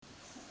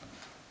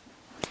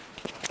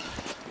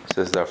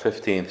So this is our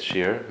 15th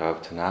shir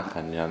of Tanakh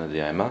and Yana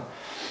D'Yama,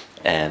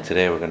 and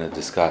today we're going to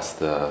discuss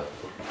the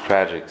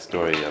tragic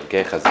story of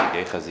Gehazi.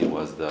 Gehazi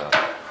was the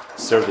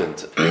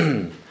servant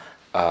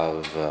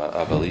of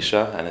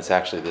Elisha, and it's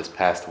actually this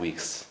past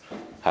week's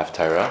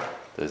Haftarah.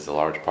 There's a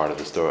large part of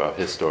the story of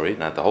his story,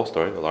 not the whole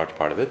story, but a large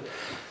part of it,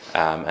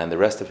 and the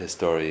rest of his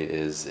story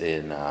is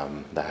in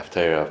the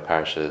Haftarah of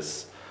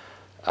Parshas,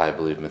 I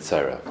believe,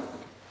 Mitzrayim.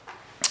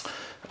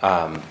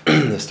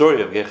 The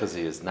story of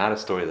Gehazi is not a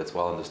story that's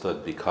well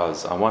understood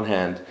because, on one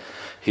hand,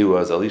 he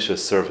was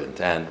Elisha's servant,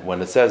 and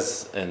when it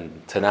says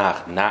in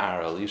Tanakh,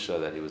 Na'ar Elisha,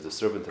 that he was the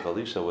servant of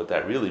Elisha, what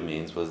that really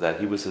means was that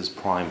he was his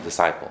prime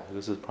disciple, he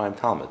was his prime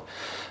Talmud.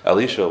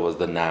 Elisha was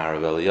the Na'ar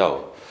of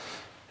Eliyahu,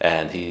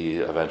 and he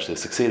eventually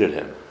succeeded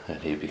him,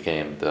 and he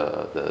became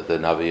the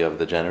Navi of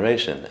the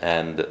generation.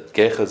 And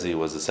Gehazi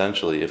was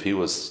essentially, if he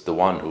was the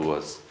one who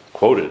was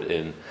quoted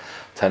in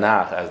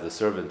Tanakh as the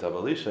servant of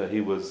Elisha,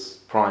 he was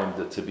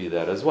primed to be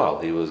that as well.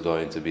 He was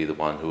going to be the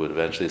one who would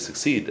eventually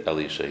succeed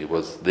Elisha. He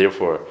was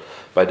therefore,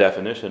 by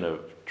definition, a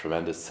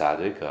tremendous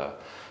tzaddik,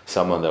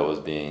 someone that was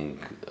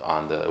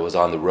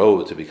on the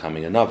road to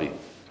becoming a Navi.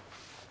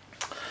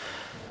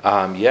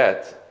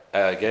 Yet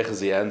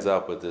Gehazi ends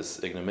up with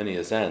this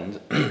ignominious end,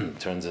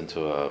 turns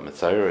into a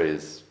Mitzrayim,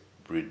 is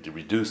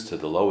reduced to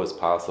the lowest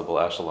possible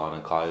echelon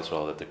in Klal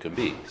Yisrael that there can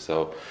be.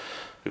 So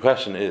the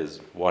question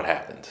is, what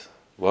happened?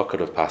 What could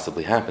have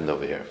possibly happened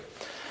over here?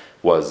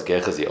 Was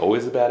Gehazi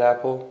always a bad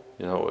apple?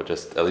 Or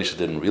just Elisha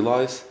didn't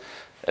realize?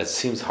 It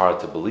seems hard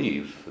to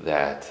believe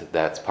that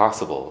that's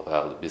possible.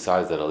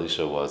 Besides that,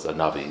 Elisha was a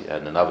Navi,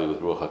 and a Navi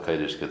with Ruach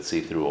HaKodesh could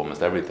see through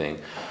almost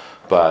everything.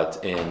 But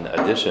in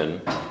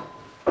addition,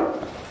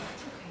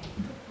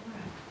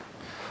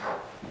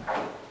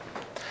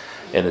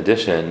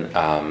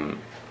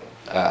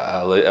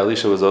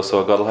 Elisha was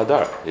also a Gadol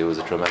Hadar. He was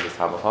a tremendous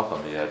Talmid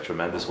Chacham. He had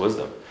tremendous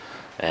wisdom.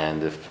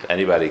 And if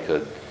anybody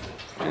could,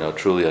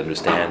 truly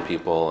understand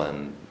people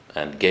and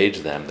gauge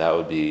them, that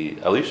would be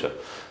Elisha.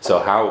 So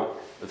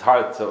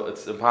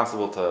it's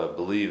impossible to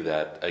believe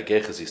that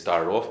Gehazi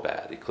started off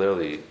bad. He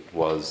clearly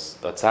was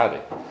a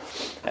tzaddik.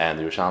 And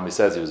the Yerushalmi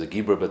says he was a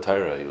Gibor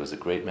b'Torah. He was a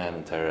great man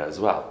in Torah as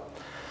well.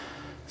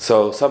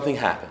 So something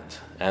happened,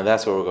 and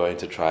that's what we're going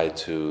to try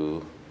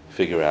to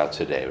figure out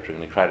today. We're going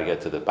to try to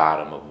get to the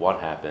bottom of what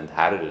happened,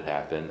 how did it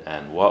happen,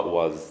 and what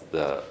was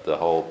the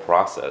whole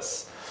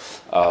process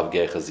of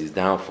Gehazi's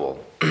downfall,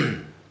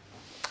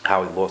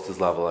 how he lost his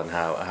level and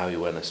how he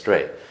went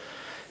astray.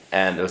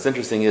 And what's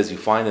interesting is you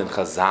find in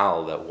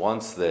Chazal that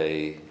once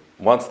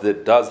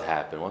that does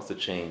happen, once the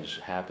change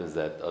happens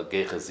that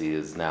Gehazi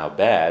is now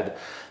bad,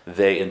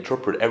 they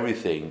interpret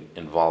everything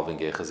involving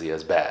Gehazi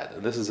as bad.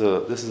 And this is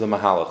a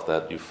mahalach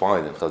that you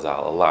find in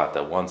Chazal a lot,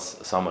 that once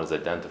someone is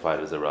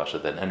identified as a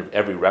Rasha, then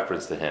every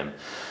reference to him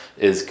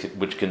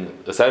which can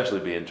essentially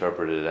be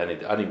interpreted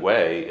any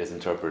way, is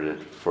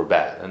interpreted for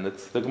bad. And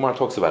the Gemara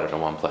talks about it in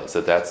one place,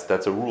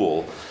 that's a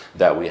rule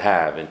that we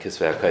have in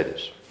Kisvei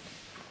HaKodesh.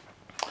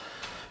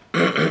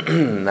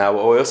 Now,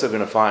 what we're also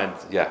going to find,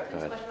 go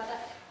ahead.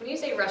 When you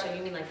say Russia,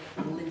 you mean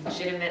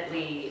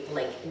legitimately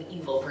an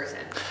evil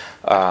person?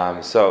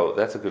 So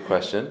that's a good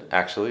question,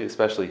 actually,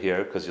 especially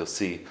here, because you'll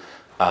see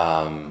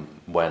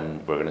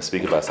when we're going to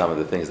speak about some of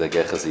the things that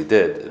Gehazi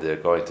did, they're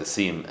going to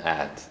seem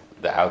at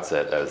the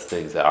outset as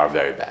things that are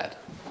very bad.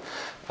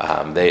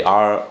 They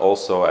are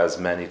also, as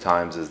many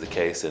times is the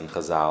case in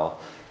Chazal,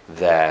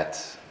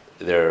 that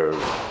they're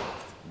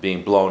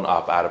being blown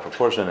up out of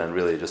proportion, and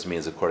really it just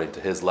means according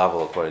to his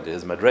level, according to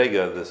his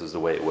madrega, this is the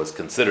way it was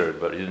considered,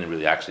 but he didn't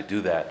really actually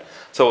do that.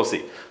 So we'll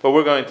see. But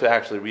we're going to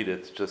actually read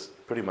it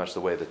just pretty much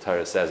the way the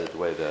Torah says it, the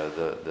way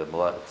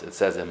it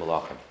says in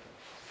Malachim.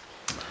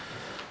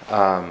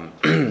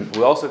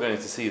 We're also going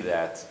to see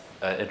that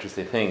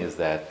interesting thing is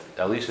that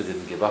Elisha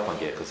didn't give up on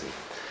Gehazi,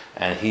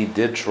 and he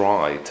did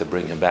try to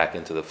bring him back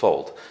into the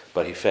fold,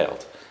 but he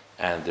failed.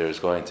 And there's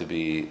going to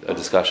be a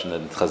discussion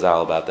in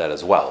Chazal about that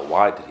as well.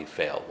 Why did he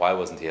fail? Why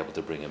wasn't he able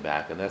to bring him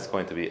back? And that's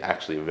going to be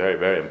actually a very,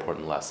 very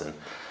important lesson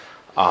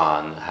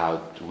on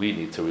how we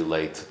need to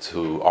relate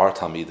to our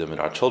Talmidim and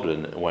our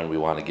children when we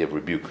want to give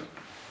rebuke.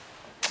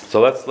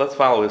 So let's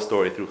follow his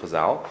story through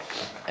Chazal,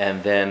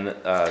 and then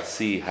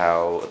see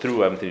how through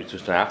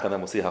Tanakh, and then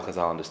we'll see how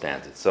Chazal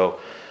understands it. So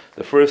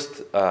the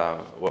first,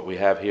 what we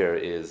have here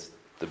is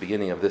the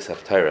beginning of this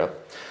Haftarah.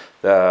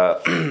 The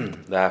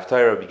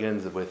Haftarah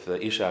begins with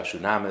Isha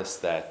Shunamis,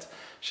 that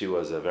she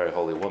was a very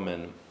holy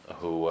woman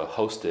who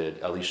hosted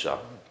Elisha.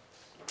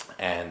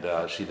 And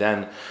she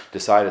then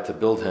decided to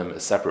build him a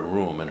separate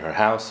room in her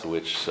house,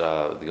 which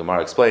the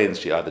Gemara explains,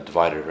 she either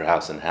divided her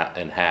house in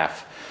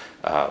half,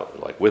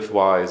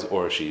 widthwise,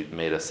 or she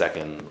made a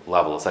second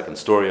level, a second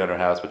story on her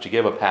house, but she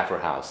gave up half her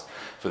house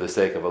for the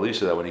sake of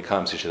Elisha, that when he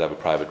comes he should have a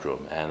private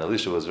room. And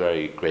Elisha was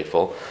very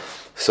grateful.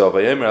 So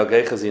Vayomer al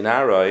Gehazi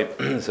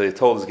Naroi, so he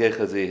told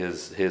Gehazi,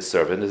 his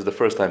servant. This is the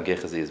first time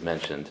Gehazi is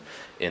mentioned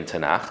in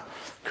Tanakh.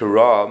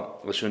 Kara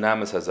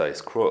l'shunamis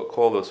hazais,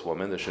 call this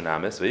woman, the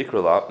shunamis,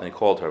 v'yikrala, and he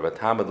called her,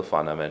 v'tamad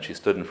l'fanam, and she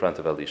stood in front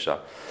of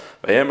Elisha.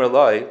 Vayomer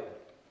lai,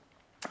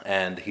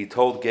 And he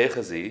told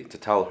Gehazi to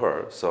tell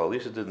her, so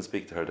Elisha didn't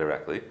speak to her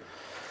directly.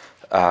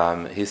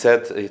 He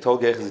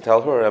told Gehazi to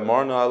tell her,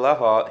 "Amarna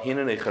Aleha,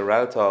 hineni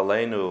charata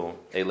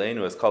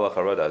aleinu es kol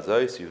hacharada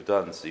azois."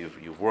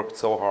 You've worked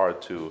so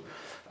hard to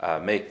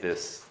make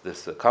this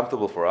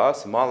comfortable for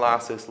us. Ma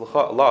lasis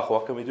lach,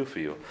 what can we do for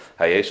you?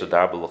 Hayesh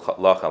darba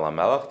lach ala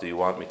melech. Do you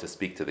want me to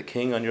speak to the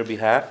king on your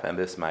behalf? And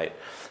this might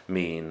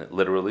mean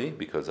literally,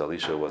 because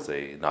Elisha was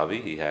a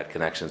Navi, he had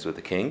connections with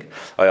the king.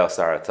 Ayal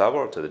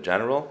Saratavor, to the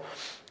general.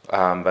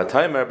 And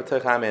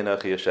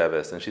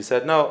she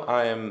said, "No,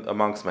 I am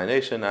amongst my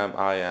nation.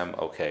 I am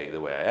okay the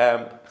way I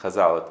am."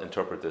 Chazal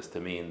interpret this to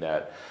mean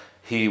that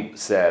he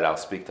said, "I'll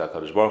speak to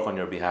HaKadosh Baruch on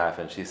your behalf,"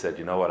 and she said,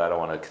 "You know what? I don't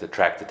want to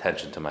attract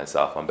attention to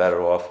myself. I'm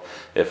better off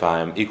if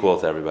I'm equal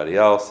to everybody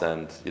else."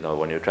 And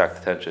when you attract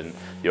attention,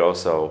 you're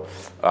also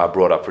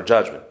brought up for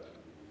judgment.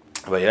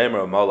 So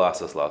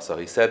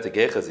he said to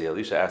Gehazi,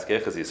 Elisha asked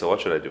Gehazi, "So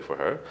what should I do for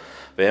her?"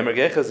 So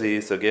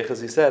Gehazi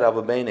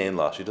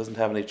said, "She doesn't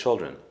have any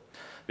children.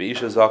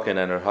 Isha Zaken,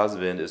 and her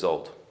husband is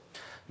old."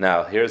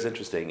 Now, here's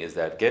interesting, is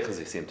that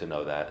Gehazi seemed to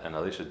know that, and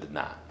Elisha did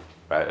not,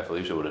 right? If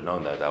Elisha would have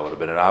known that, that would have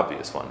been an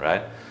obvious one,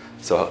 right?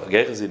 So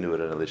Gehazi knew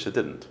it, and Elisha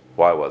didn't.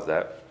 Why was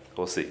that?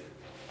 We'll see.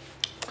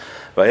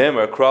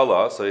 Vayemer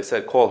krala, so he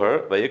said, "Call her."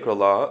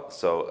 Vayikrala,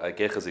 so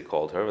Gehazi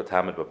called her.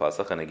 V'tamid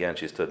b'pasach, and again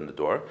she stood in the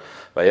door.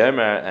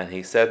 Vayemer, and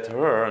he said to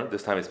her,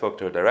 this time he spoke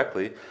to her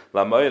directly,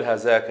 "Lamoid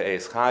hazek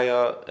eis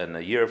chaya," and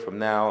a year from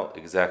now,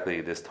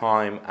 exactly this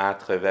time, at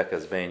chevek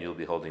esvein, you'll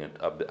be holding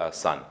a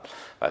son.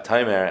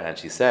 V'taimer, and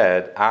she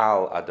said,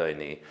 "Al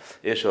Adoni,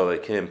 Ishol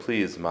Ekim,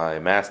 please, my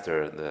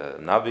master, the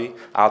Navi,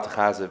 al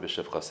techazev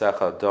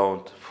b'shevchasecha,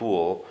 don't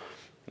fool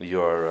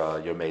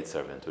your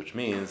maidservant," which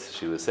means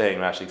she was saying,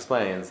 Rashi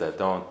explains, that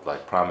don't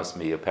promise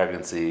me a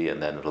pregnancy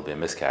and then it'll be a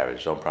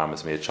miscarriage. Don't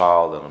promise me a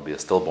child and it'll be a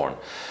stillborn.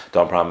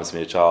 Don't promise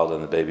me a child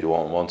and the baby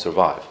won't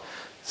survive.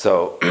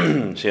 So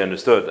she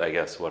understood, I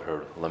guess, what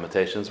her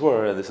limitations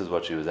were, and this is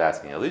what she was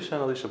asking Elisha,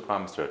 and Elisha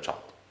promised her a child.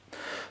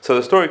 So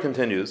the story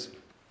continues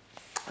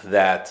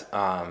that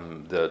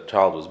the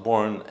child was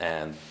born,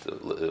 and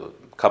a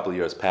couple of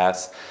years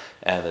pass,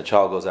 and the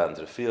child goes out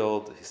into the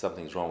field.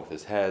 Something's wrong with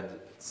his head.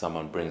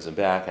 Someone brings him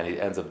back, and he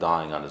ends up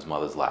dying on his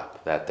mother's lap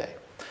that day.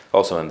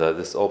 Also,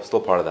 this is still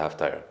part of the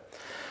Haftarah.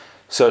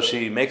 So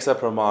she makes up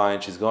her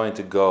mind. She's going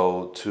to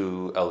go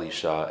to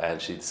Elisha,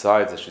 and she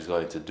decides that she's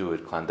going to do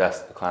it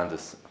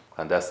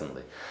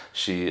clandestinely.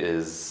 She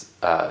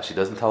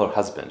doesn't tell her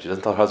husband. She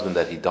doesn't tell her husband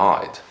that he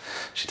died.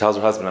 She tells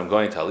her husband, "I'm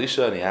going to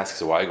Elisha," and he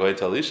asks her, "Why are you going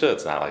to Elisha?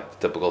 It's not like the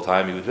typical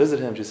time you would visit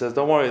him." She says,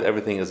 "Don't worry,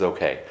 everything is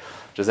okay,"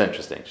 which is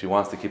interesting. She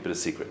wants to keep it a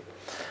secret.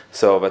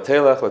 So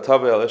Vatelech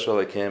Vatave Elisha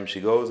Lekim, she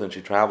goes and she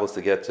travels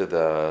to get to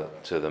the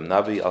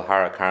Navi al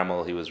Hara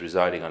Carmel. He was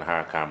residing on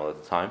Hara Carmel at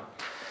the time.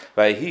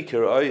 When the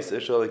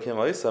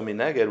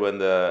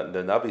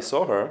Navi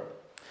saw her,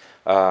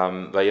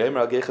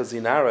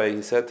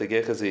 he said to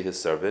Gehazi, his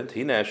servant,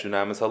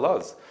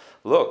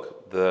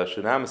 "Look, the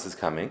Shunamis is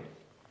coming.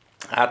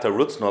 Ata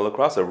Rutzno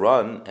across a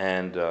run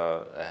and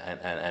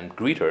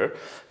greet her.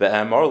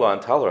 Ve'amarla,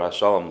 and tell her,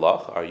 Hashalom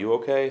lach, are you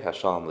okay?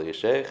 Hashalom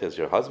liyashech, is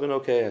your husband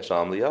okay?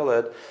 Hashalom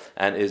liyaled,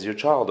 and is your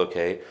child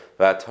okay?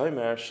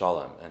 Ve'atomer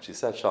shalom, and she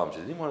said shalom. She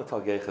didn't want to tell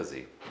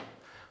Gehazi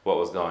what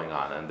was going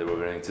on, and they were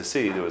going to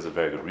see there was a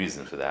very good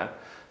reason for that.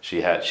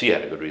 She had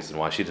a good reason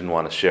why she didn't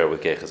want to share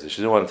with Gehazi.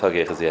 She didn't want to tell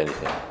Gehazi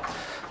anything.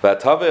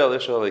 Ve'atave el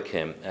Isha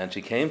Lekim, and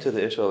she came to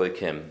the Isha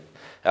Lekim,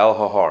 El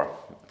Hahar,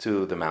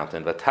 to the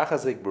mountain.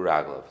 V'tachazik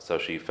buraglav. So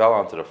she fell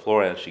onto the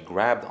floor and she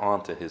grabbed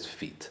onto his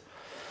feet.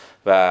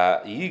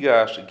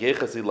 V'yigash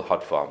Gehazi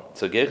lahadfa.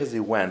 So Gehazi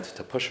went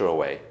to push her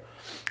away.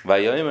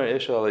 V'yomer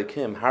Isha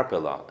Lekim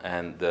harpela.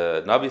 And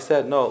the Navi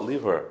said, "No,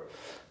 leave her.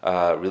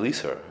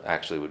 Release her."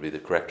 Actually, would be the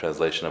correct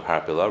translation of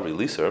harpela.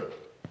 Release her.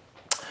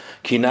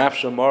 Ki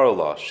nafsha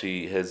marala.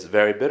 She is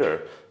very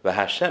bitter.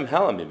 V'Hashem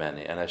hela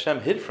mimeni. And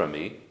Hashem hid from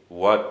me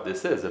what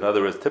this is. In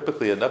other words,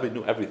 typically a Navi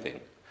knew everything,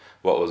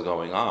 what was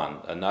going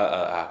on.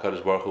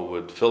 HaKadosh Baruch Hu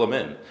would fill him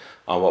in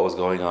on what was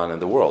going on in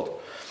the world.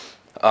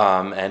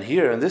 And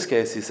here, in this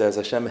case, he says,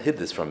 Hashem hid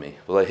this from me.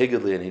 And he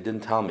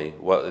didn't tell me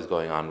what is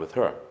going on with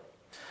her.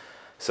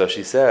 So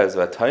she says,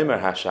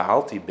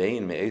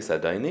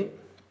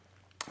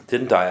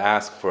 didn't I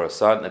ask for a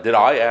son? Did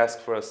I ask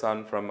for a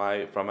son from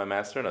my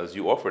master? No, as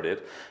you offered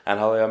it. And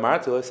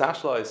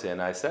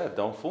I said,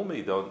 don't fool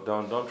me,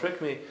 don't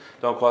trick me,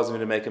 don't cause me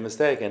to make a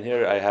mistake. And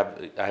here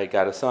I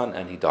got a son,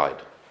 and he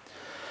died.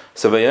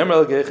 So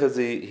Vayemer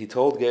Gehazi, he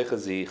told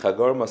Gehazi,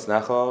 Chagor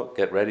masnacha,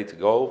 get ready to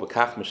go,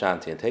 v'kach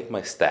mashanti, and take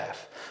my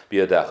staff,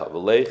 biyadecha,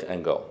 v'leich,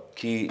 and go.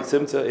 Ki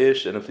simta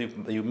ish, and if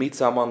you meet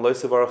someone, lo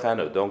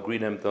yisavarachanu, don't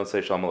greet him, don't say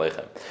shalom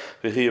aleichem.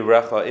 V'chi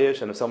yirecha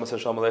ish, and if someone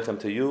says shalom aleichem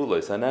to you, lo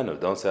yisanenu,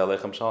 don't say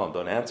aleichem shalom,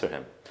 don't answer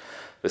him.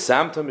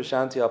 V'samtum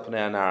mashanti al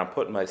pnei anar, and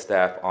put my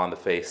staff on the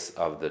face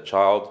of the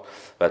child.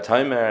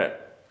 V'taimer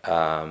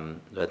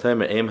Aim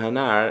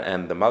Hanar,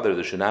 and the mother,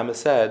 the Shunamis,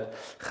 said,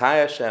 Chai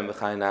Hashem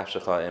v'chai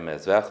nafshecha im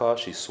ezvecha.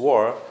 She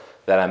swore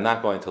that I'm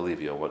not going to leave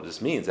you. What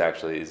this means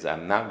actually is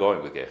I'm not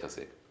going with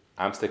Gehazi.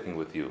 I'm sticking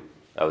with you,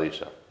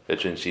 Elisha.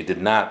 And she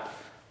did not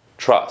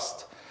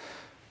trust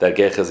that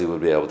Gehazi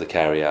would be able to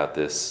carry out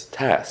this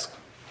task.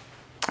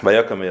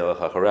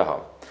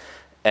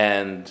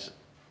 And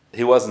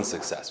he wasn't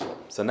successful.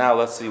 So now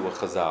let's see what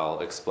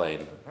Chazal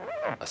explain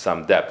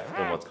some depth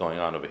in what's going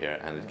on over here,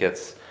 and it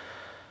gets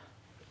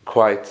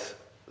quite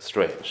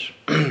strange.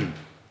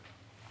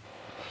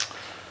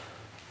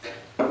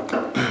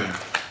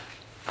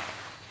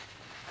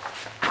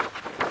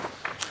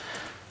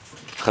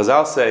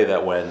 Chazal say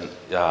that when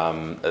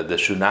the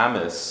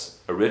Shunamis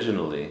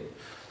originally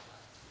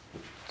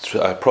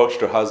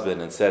approached her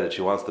husband and said that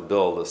she wants to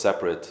build a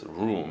separate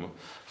room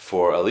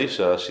for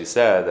Elisha, she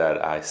said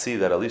that I see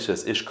that Elisha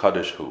is Ish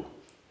Kaddish Hu.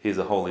 He's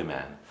a holy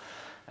man.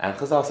 And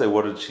Chazal say,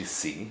 what did she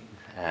see?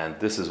 And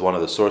this is one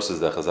of the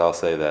sources that Chazal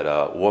say that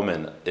a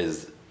woman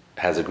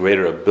has a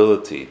greater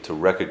ability to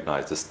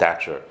recognize the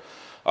stature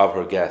of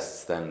her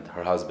guests than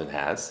her husband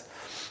has.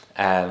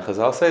 And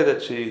Chazal say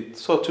that she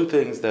saw two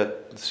things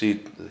that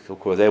she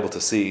was able to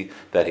see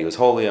that he was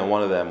holy, and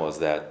one of them was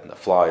that the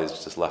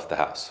flies just left the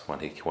house when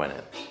he went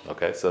in.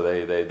 Okay, so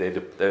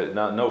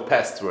no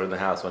pests were in the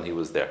house when he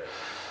was there.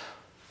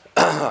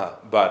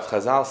 But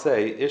Chazal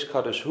say Ish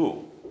Kaddish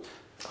Hu.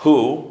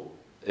 Hu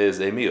is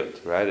a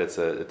miut, right?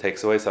 It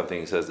takes away something.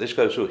 He says Ish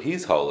Kaddish Hu.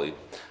 He's holy,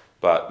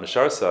 but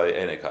Misharsai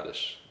Eine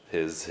Kaddish.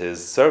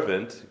 His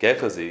servant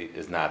Gehazi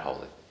is not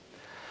holy.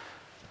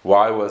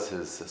 Why was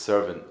his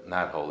servant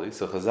not holy?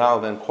 So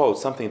Chazal then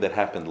quotes something that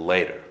happened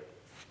later.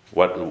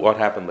 What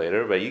happened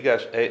later?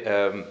 Vayigash,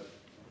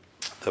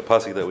 the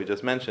pasuk that we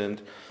just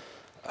mentioned.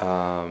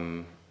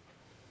 Vayigash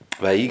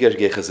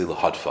Gehazi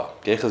l'hadfa.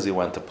 Gehazi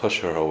went to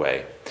push her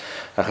away.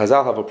 And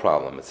Chazal have a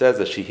problem. It says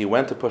that he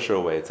went to push her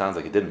away. It sounds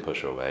like he didn't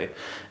push her away.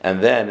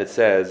 And then it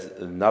says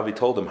Navi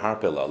told him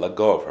harpela, let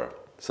go of her.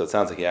 So it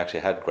sounds like he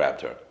actually had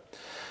grabbed her.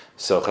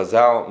 So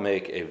Chazal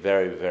make a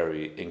very,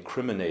 very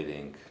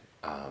incriminating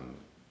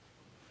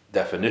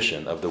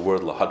definition of the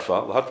word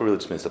lahadfa. Lahadfa really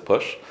just means to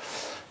push,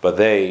 but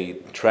they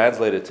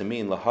translate it to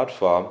mean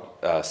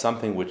lahadfa,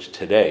 something which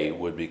today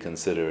would be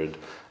considered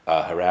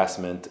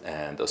harassment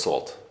and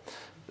assault.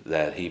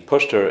 That he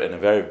pushed her in a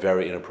very,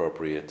 very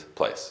inappropriate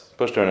place.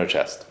 Pushed her in her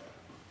chest.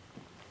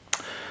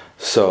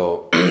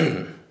 So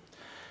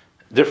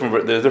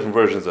there's different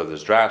versions of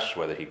this drash,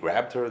 whether he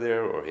grabbed her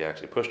there or he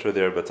actually pushed her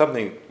there, but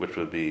something which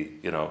would be,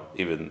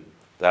 even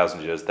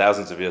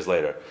thousands of years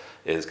later,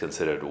 is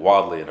considered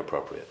wildly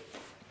inappropriate.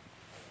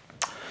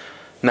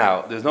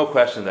 Now, there's no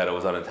question that it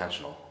was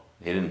unintentional.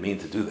 He didn't mean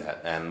to do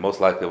that, and most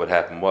likely what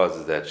happened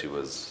was that she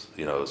was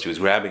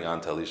grabbing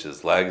onto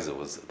Elisha's legs. It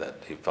was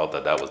that he felt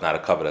that was not a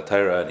covenant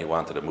Torah, and he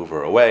wanted to move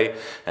her away.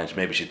 And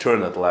maybe she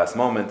turned at the last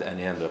moment, and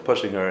he ended up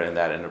pushing her in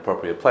that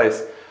inappropriate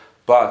place.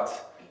 But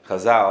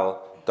Chazal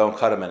don't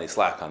cut him any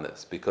slack on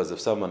this, because if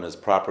someone is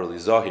properly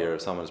zohir,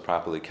 if someone is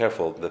properly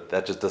careful,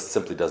 that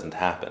simply doesn't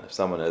happen. If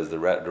someone is the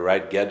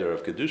right geder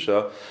of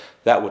kedusha,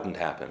 that wouldn't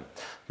happen.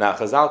 Now,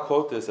 Chazal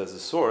quote this as a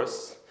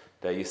source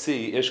that you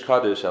see, Ish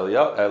Kaddish,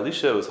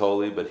 Elisha was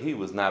holy, but he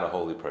was not a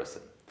holy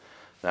person.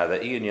 Now, the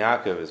Ein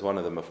Yaakov is one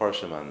of the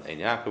Mefarshim on Ein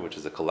Yaakov, which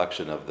is a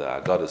collection of the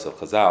Agadas of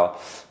Chazal.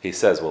 He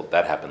says, well,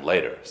 that happened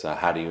later. So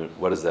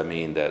what does that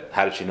mean?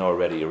 How did she know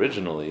already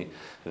originally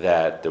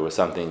that there was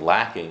something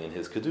lacking in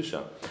his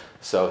Kedusha?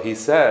 So he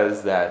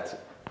says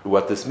that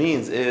what this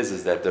means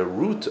is that the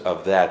root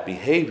of that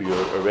behavior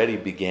already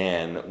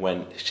began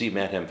when she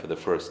met him for the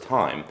first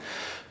time,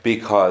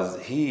 because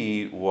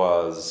he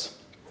was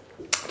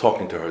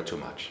talking to her too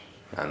much.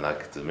 And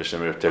like the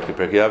Mishnah of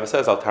Pirkei Avos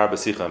says, Al tar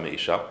b'sicha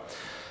meisha.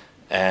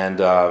 And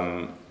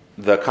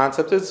the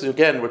concept is,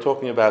 again, we're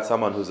talking about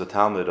someone who's a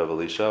Talmud of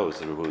Elisha,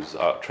 who's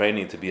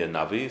training to be a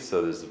Navi,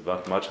 so there's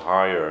much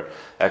higher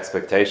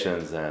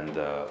expectations and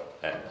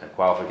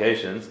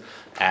qualifications.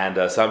 And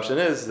the assumption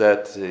is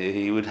that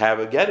he would have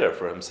a getter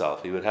for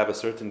himself. He would have a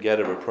certain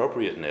getter of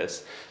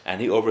appropriateness,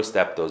 and he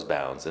overstepped those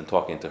bounds in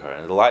talking to her.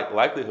 And the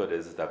likelihood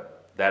is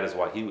that is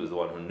why he was the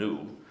one who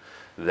knew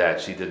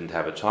that she didn't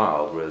have a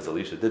child, whereas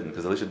Elisha didn't,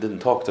 because Elisha didn't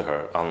talk to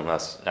her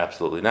unless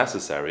absolutely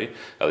necessary.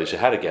 Elisha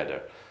had a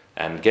getter,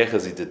 and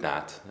Gehazi did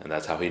not, and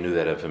that's how he knew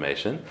that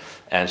information.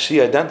 And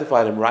she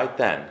identified him right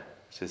then.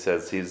 She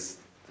says he's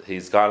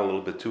gone a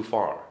little bit too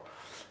far,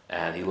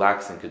 and he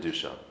lacks in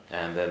kedusha.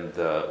 And then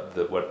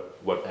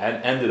what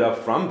ended up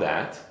from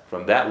that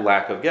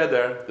lack of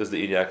getter, as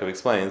the Ein Yaakov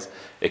explains,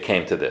 it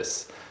came to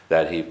this,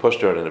 that he pushed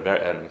her in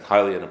a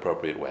highly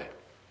inappropriate way.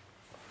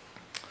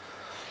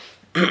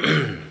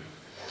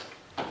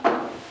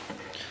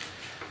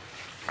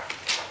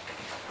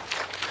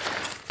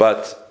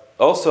 But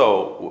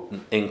also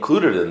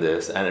included in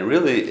this, and it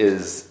really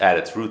is at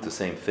its root the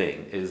same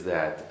thing, is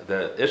that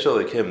the Ish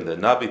Elokim, the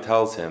Navi,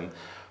 tells him,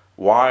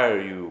 why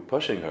are you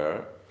pushing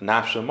her?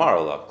 Nafsha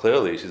marala.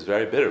 Clearly she's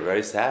very bitter,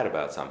 very sad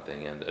about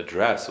something, and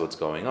address what's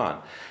going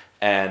on.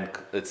 And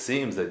it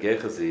seems that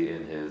Gehazi,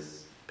 in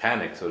his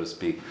panic, so to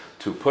speak,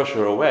 to push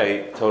her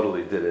away,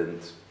 totally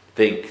didn't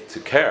think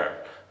to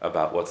care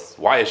about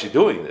why is she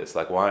doing this?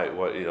 Like why?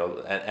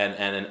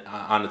 And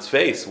on its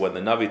face, when the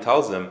Navi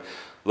tells him,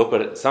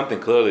 look, something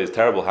clearly is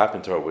terrible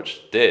happened to her,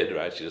 which did,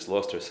 right? She just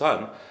lost her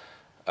son.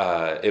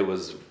 it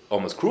was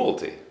almost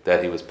cruelty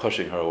that he was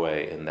pushing her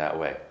away in that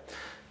way.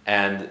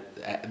 And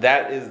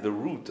that is the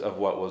root of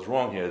what was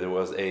wrong here. There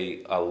was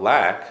a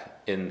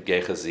lack in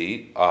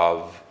Gehazi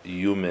of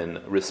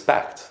human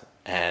respect.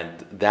 And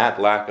that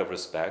lack of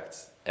respect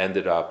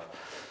ended up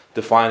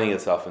defining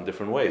itself in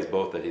different ways,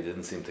 both that he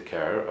didn't seem to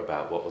care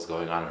about what was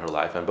going on in her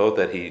life, and both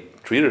that he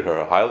treated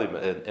her highly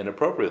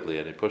inappropriately,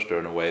 and he pushed her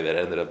in a way that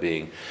ended up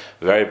being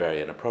very,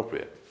 very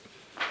inappropriate.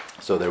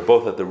 So they're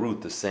both at the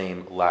root the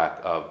same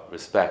lack of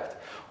respect,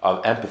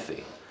 of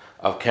empathy,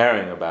 of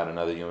caring about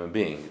another human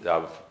being,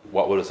 of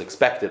what was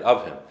expected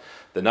of him.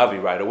 The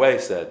Navi right away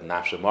said,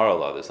 Nafsha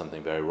Marala, there's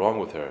something very wrong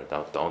with her,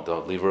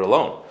 don't leave her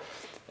alone.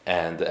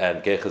 And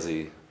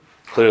Gehazi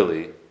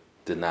clearly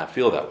did not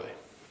feel that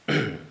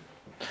way.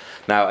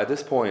 Now, at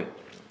this point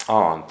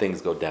on,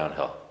 things go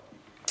downhill.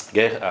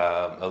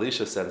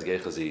 Elisha sends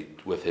Gehazi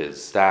with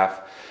his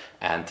staff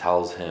and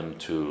tells him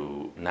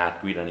to not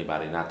greet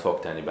anybody, not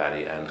talk to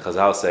anybody. And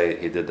Chazal say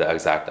he did the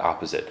exact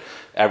opposite.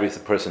 Every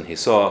person he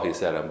saw, he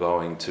said, I'm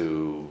going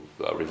to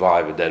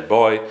revive a dead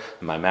boy,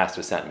 and my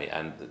master sent me.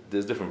 And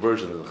there's different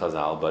versions in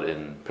Chazal, but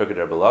in Pirkei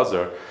Rebbe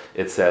Lazar,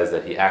 it says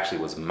that he actually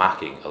was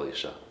mocking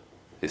Elisha.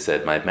 He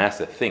said, my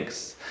master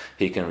thinks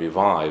he can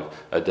revive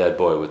a dead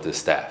boy with this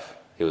staff.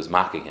 He was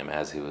mocking him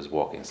as he was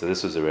walking. So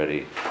this was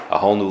already a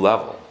whole new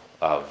level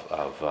of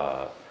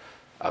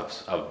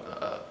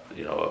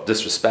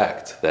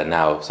disrespect that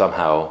now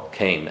somehow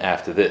came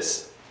after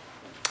this.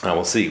 And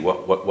we'll see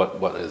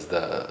what is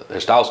the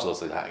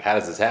Hishtalshlus. How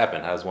does this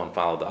happen? How does one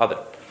follow the other?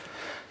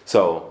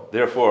 So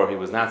therefore, he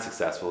was not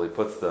successful. He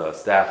puts the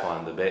staff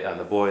on the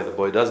boy. The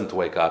boy doesn't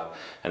wake up,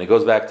 and he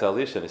goes back to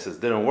Elisha and he says,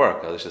 "Didn't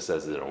work." Elisha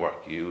says, "It didn't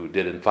work. You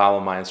didn't follow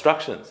my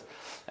instructions."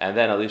 And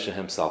then Elisha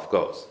himself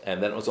goes.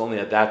 And then it was only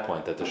at that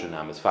point that the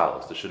Shunamis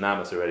follows. The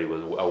Shunamis already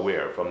was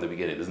aware from the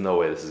beginning, there's no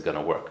way this is going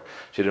to work.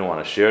 She didn't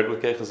want to share it with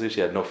Gehazi.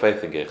 She had no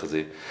faith in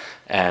Gehazi.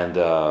 And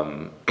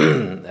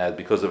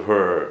because of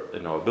her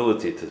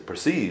ability to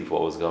perceive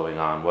what was going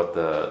on, what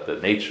the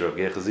nature of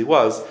Gehazi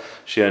was,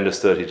 she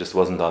understood he just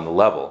wasn't on the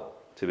level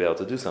to be able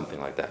to do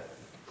something like that.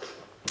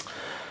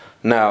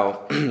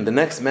 Now, the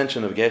next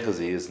mention of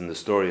Gehazi is in the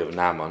story of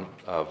Naaman.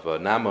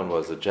 Naaman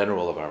was a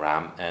general of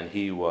Aram, and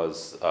he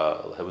was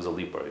a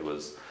leper.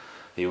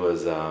 He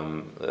was a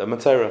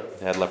Matzera.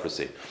 He had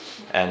leprosy,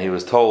 and he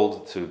was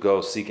told to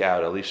go seek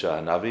out Elisha,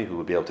 a Navi, who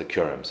would be able to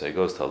cure him. So he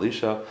goes to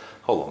Elisha.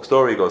 Whole long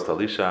story. He goes to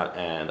Elisha,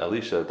 and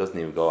Elisha doesn't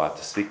even go out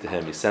to speak to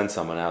him. He sends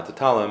someone out to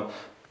tell him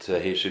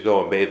he should go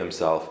and bathe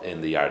himself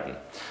in the Yarden.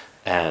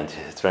 And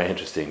it's very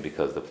interesting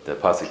because the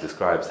pasuk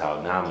describes how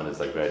Naaman is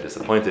very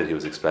disappointed. He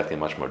was expecting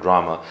much more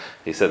drama.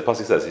 The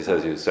pasuk says he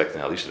was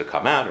expecting Elisha to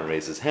come out and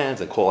raise his hands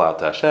and call out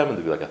to Hashem and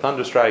to be like a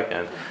thunderstrike,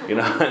 and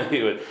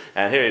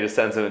and here he just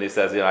sends him and he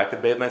says, I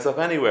could bathe myself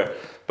anywhere.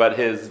 But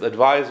his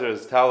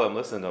advisors tell him,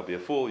 listen, don't be a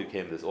fool. You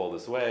came all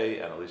this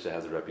way, and Elisha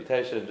has a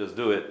reputation. Just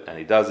do it, and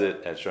he does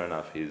it, and sure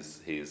enough, he's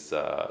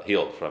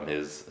healed from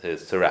his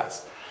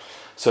tsaras.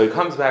 So he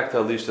comes back to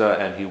Elisha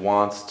and he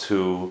wants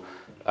to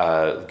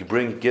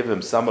give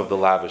him some of the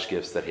lavish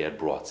gifts that he had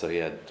brought. So he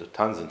had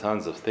tons and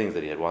tons of things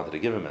that he had wanted to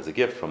give him as a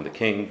gift from the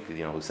king,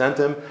 who sent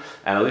him.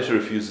 And Elisha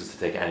refuses to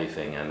take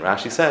anything. And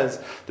Rashi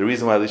says the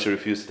reason why Elisha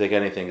refused to take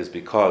anything is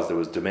because there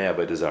was Dumei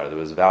Avodah Zarah, there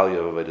was value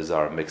of Avodah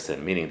Zarah mixed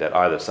in, meaning that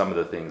either some of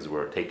the things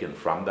were taken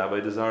from the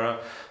Avodah Zarah,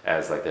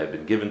 as they had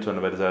been given to an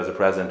Avodah Zarah as a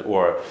present,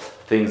 or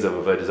things of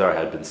Avodah Zarah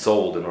had been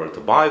sold in order to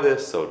buy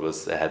this. So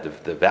it had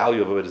the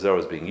value of Avodah Zarah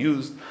was being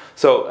used.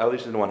 So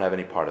Elisha didn't want to have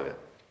any part of it.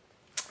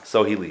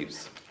 So he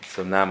leaves.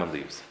 So Naaman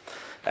leaves.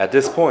 At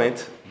this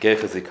point,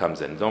 Gehazi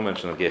comes in. Don't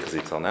mention of Gehazi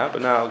till now,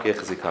 but now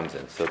Gehazi comes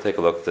in. So take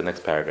a look at the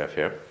next paragraph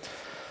here.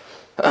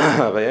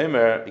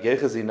 Vayomer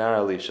Gehazi nar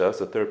Elisha,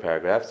 so third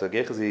paragraph. So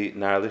Gehazi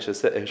nar Elisha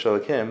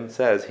Shalakim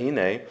says,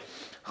 Hine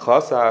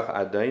chasach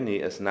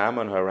adoni es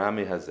Naaman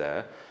harami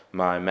hazeh.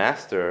 My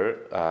master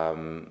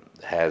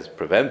has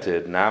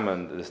prevented this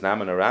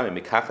Naaman harami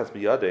mikachas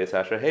miyadei es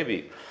asher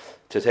hevi,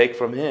 to take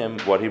from him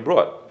what he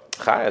brought.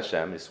 Chai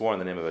Hashem, he swore in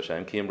the name of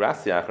Hashem, Ki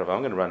imrasti achrav, I'm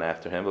going to run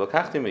after him, I'm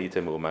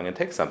going to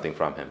take something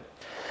from him.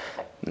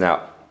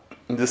 Now,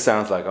 this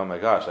sounds like, oh my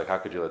gosh, how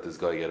could you let this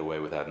guy get away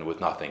with that and with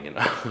nothing,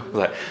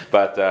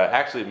 But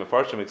actually,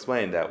 Mefarshim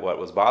explained that what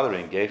was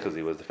bothering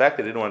Gehazi was the fact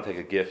that he didn't want to take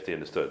a gift. He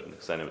understood. Of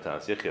course,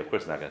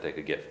 he's not going to take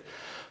a gift.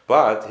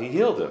 But he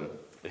healed him.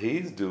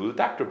 He's due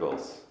doctor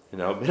bills.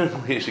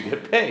 Minimally he should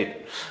get paid.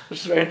 Which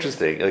is very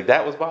interesting.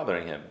 That was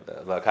bothering him.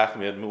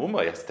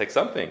 He has to take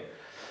something.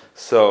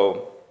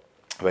 So,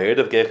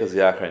 Vayirdav Gehazi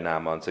achar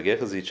Naaman. So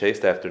Gehazi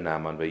chased after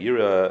Naaman.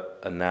 Vayira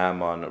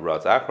Naaman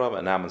raz achrav,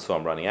 and Naaman saw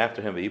him running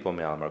after him. Vayipol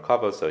me'al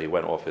merkava. So he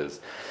went off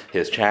his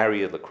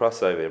chariot,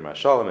 Lakrosai, Vayimar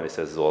Shalom, and he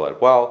says, "Is all at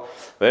well."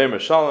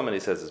 Vayimar Shalom, and he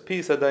says, "His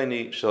peace."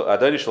 Adoni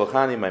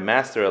Shalchani, my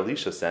master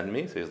Elisha sent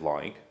me. So he's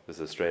lying. This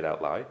is a straight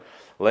out lie.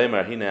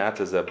 Leimar hine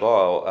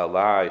atazabal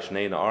alai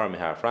shnei na'arim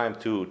Har Ephraim.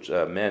 Two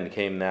men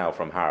came now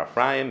from Har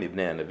Ephraim,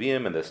 Ibnei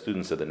Neviim, and the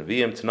students of the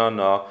Neviim.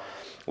 Tanana.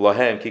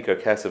 Lahem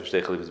kikar kesef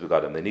shtei chalivas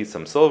begadim. They need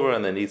some silver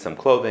and they need some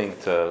clothing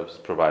to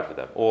provide for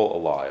them. All a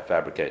lie, a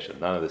fabrication.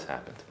 None of this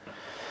happened.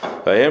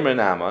 Vayemer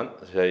Naaman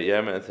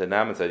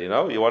said,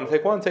 you want to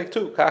take one, take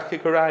two. Kach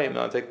kikarayim,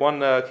 no, take one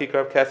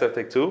kikar of kesef,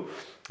 take two.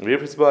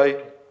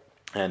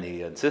 And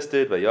he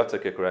insisted, Vayotza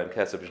kikarayim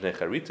kesef b'shnei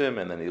charitim,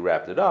 and then he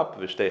wrapped it up.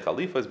 V'shtei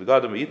chalifas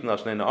b'gadim v'yitin al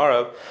shnei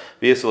na'arav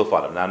v'yisul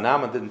afadim. Now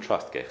Naaman didn't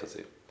trust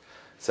Gehazi,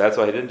 so that's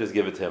why he didn't just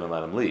give it to him and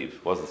let him leave.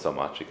 It wasn't so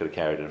much; he could have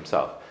carried it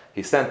himself.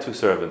 He sent 2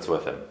 servants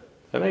with him.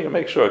 And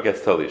make sure it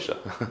gets to Elisha.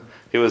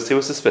 he was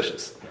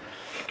suspicious.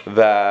 He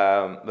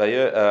got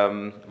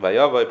to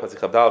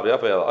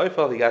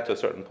a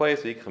certain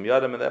place.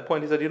 At that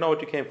point, he said, "You know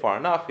what? You came far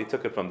enough." He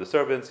took it from the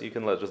servants. You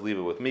can just leave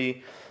it with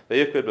me. And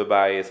he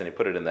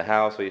put it in the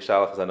house. When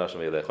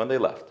they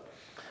left,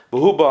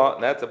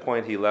 and that's the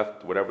point he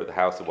left whatever the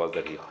house it was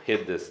that he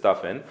hid this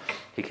stuff in.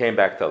 He came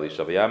back to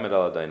Elisha.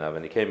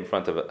 And he came in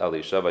front of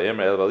Elisha.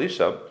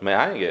 Elisha, where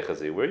are you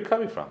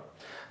coming from?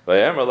 I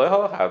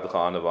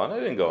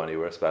didn't go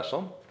anywhere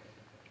special.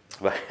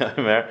 So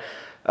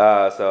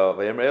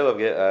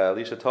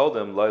Elisha told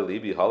him,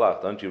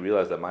 don't you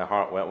realize that my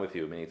heart went with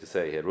you? Meaning to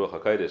say, he had Ruach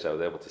HaKodesh. I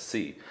was able to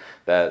see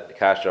that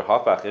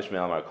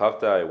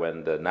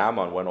when the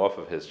Naaman went off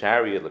of his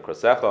chariot, you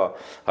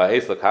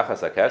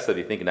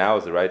think now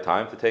is the right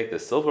time to take the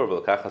silver,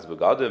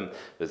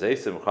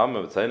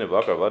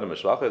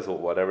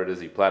 whatever it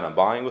is you plan on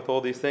buying with all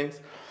these things.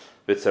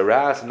 So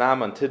therefore,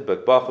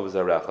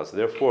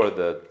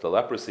 the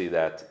leprosy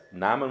that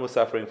Naaman was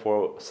suffering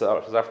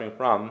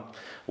from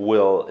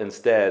will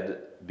instead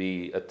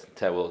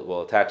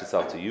will attach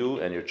itself to you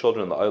and your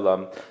children.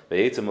 And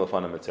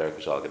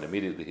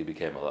immediately he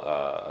became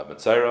a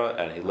Mitzayra,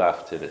 and he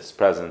left in his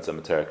presence a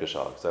Mitzayra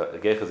Kishag. So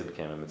Gehazi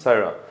became a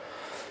Mitzayra.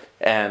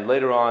 And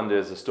later on,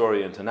 there's a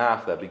story in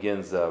Tanakh that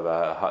begins of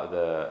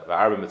the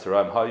Arba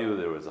Mitzrayim Hayu.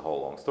 There was a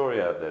whole long story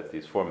that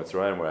these 4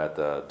 Mitzrayim were at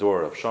the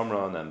door of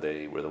Shomron, and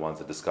they were the ones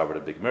that discovered a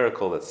big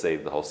miracle that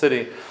saved the whole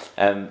city.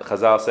 And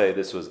Chazal say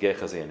this was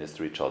Gehazi and his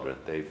 3 children.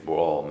 They were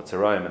all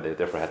Mitzrayim, and they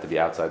therefore had to be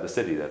outside the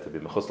city. They had to be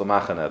Mechus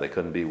L'Machana. They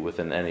couldn't be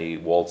within any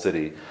walled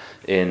city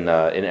in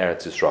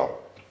Eretz Yisrael.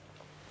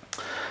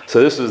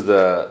 So this was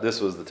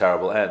the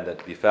terrible end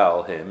that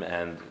befell him,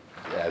 and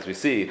as we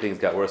see, things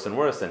got worse and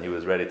worse, and he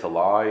was ready to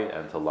lie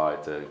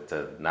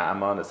to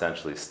Naaman,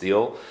 essentially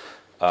steal,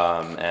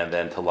 and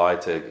then to lie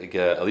to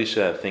get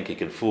Elisha, think he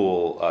can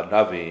fool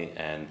Navi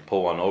and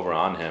pull one over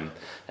on him,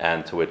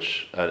 and to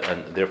which,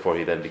 and therefore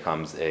he then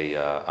becomes a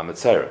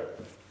Mitzayra.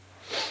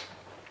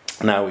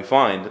 Now we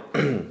find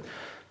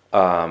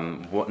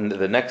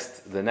the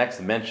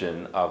next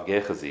mention of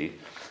Gehazi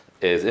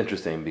is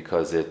interesting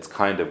because it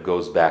kind of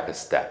goes back a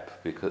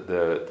step, because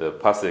the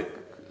pasuk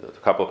a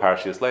couple of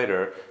parashiyos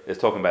later is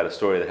talking about a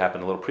story that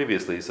happened a little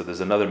previously, so there's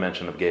another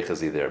mention of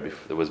Gehazi there.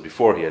 It was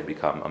before he had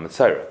become a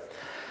Mitzayra.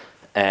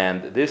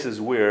 And this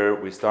is where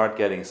we start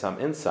getting some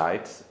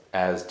insights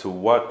as to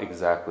what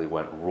exactly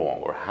went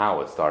wrong, or how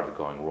it started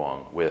going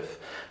wrong with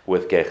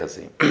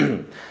Gehazi.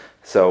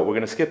 So we're going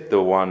to skip the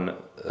one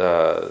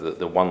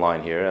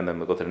line here, and then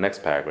we'll go to the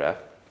next paragraph.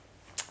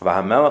 The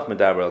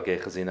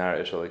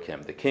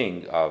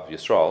king of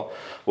Yisrael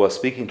was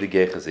speaking to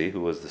Gehazi, who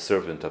was the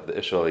servant of the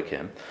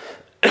Ishalikim.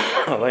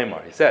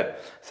 He said,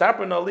 tell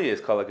me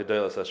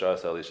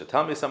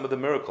some of the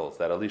miracles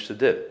that Elisha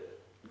did.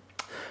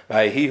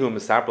 So he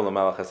was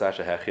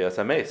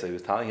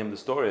telling him the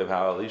story of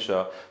how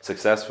Elisha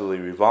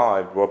successfully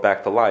brought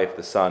back to life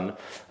the son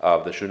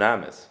of the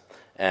Shunamis.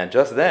 And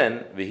just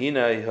then, that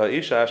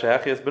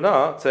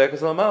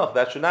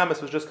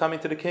Shunamis was just coming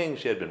to the king.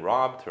 She had been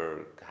robbed,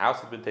 her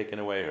house had been taken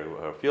away,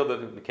 her field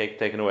had been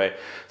taken away.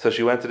 So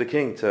she went to the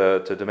king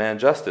to demand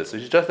justice. So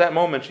just that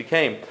moment she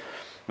came.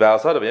 My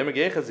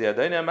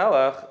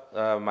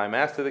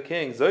master the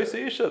king,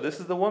 this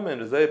is the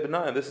woman,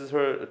 and this is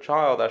her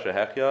child,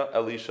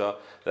 Elisha,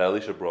 that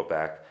Elisha brought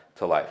back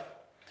to life.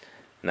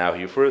 Now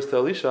he refers to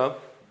Elisha,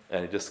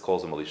 and he just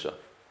calls him Elisha.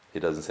 He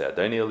doesn't say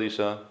Adoni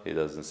Elisha, he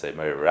doesn't say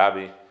Mary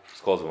Rabbi, he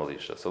just calls him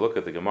Elisha. So look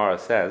at the Gemara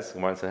says,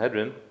 Gemara in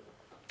Sanhedrin,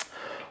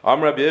 why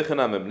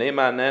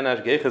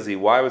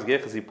was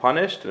Gehazi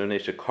punished? Because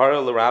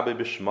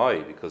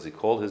he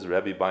called his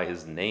Rebbe by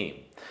his name.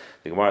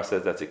 The Gemara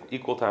says that's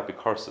equal to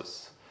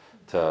apikarsus,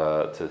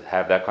 to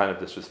have that kind of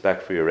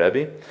disrespect for your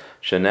Rebbe.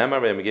 So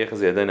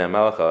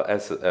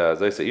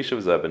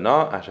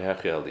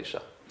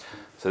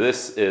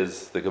this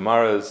is the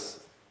Gemara's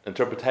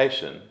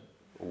interpretation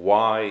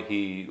why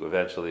he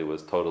eventually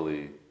was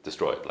totally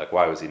destroyed. Like,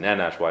 why was he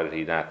nenash? Why did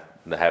he not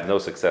have no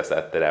success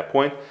at that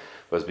point?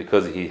 It was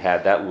because he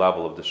had that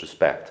level of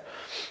disrespect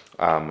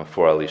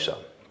for Elisha.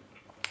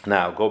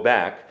 Now go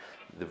back.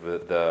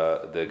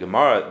 The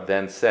Gemara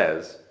then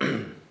says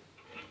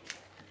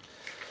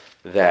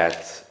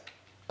that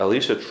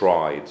Elisha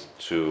tried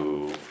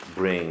to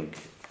bring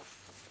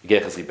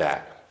Gehazi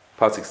back.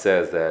 Pasuk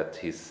says that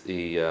he says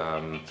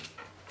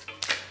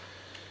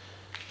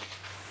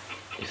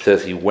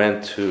he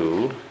went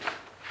to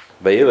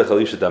Vayelech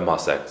Elisha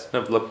Damasek.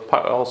 Look,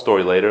 a whole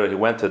story later, he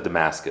went to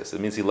Damascus.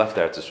 It means he left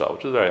Eretz Yisrael,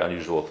 which is a very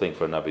unusual thing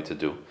for a Navi to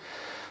do.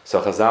 So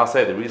Chazal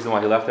say the reason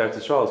why he left Eretz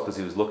Yisrael is because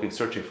he was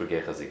searching for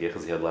Gehazi.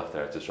 Gehazi had left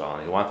Eretz Yisrael,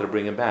 and he wanted to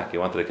bring him back. He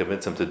wanted to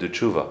convince him to do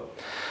tshuva.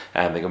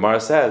 And the Gemara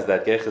says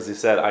that Gehazi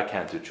said, I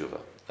can't do tshuva.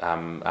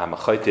 I'm a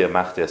chayte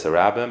machti as a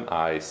rabbim.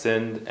 I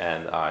sinned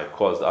and I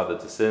caused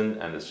others to sin,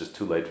 and it's just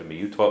too late for me.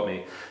 You taught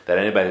me that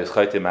anybody who's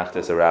chayte machti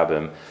as a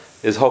rabbim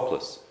is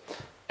hopeless.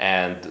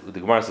 And the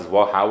Gemara says,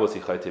 well, how was he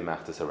chayte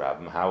machti as a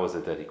rabbim? How was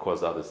it that he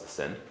caused others to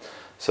sin?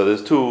 So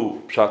there's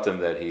two pshatim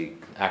that he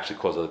actually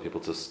caused other people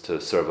to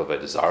serve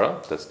Avodah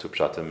Zarah. That's two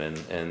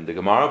pshatim in the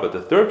Gemara. But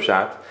the third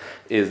pshat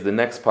is the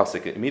next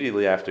pasuk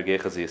immediately after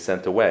Gehazi is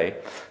sent away.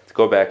 To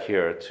go back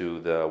here to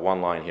the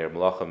one line here,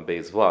 Melachim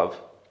Beis Vlav.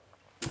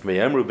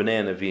 V'yamru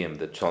b'nei Nevi'im,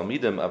 the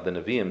Talmidim of the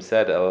Nevi'im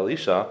said El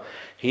Elisha,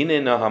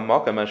 Hine na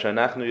hamakam asher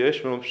anachnu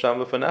yoshvim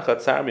b'sham lefanecha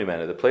tzar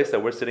mimenu. The place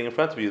that we're sitting in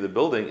front of you, the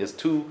building, is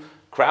too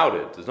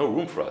crowded. There's no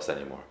room for us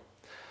anymore.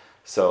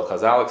 So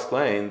Chazal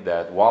explained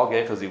that while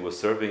Gehazi was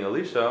serving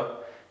Elisha,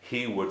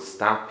 he would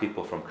stop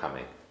people from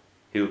coming.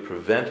 He would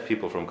prevent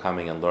people from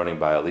coming and learning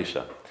by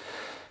Elisha.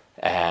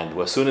 And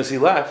as soon as he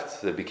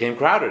left, it became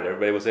crowded.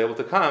 Everybody was able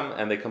to come,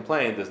 and they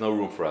complained, there's no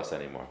room for us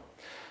anymore.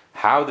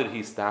 How did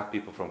he stop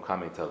people from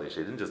coming to Elisha?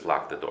 He didn't just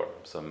lock the door.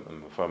 So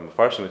from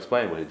Farshim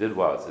explained what he did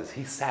is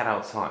he sat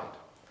outside.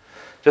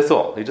 Just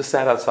all. He just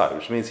sat outside,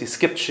 which means he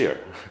skipped shir.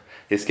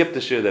 He skipped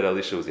the shir that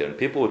Elisha was giving.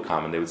 People would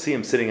come and they would see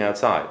him sitting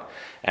outside.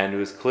 And it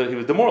was clear he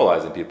was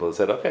demoralizing people. He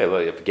said, okay,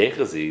 look, if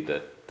Gehazi,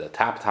 the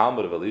top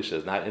Talmud of Elisha,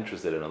 is not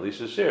interested in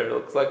Elisha's shir, it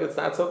looks like it's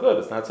not so good,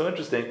 it's not so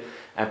interesting,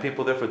 and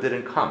people therefore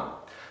didn't come.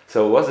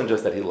 So it wasn't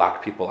just that he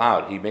locked people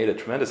out, he made a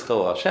tremendous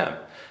chilul Hashem.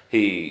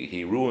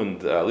 He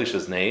ruined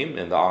Elisha's name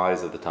in the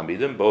eyes of the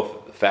Talmidim,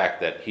 both the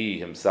fact that he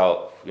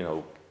himself,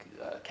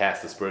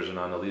 cast aspersion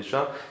on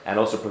Elisha, and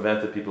also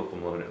prevented people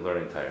from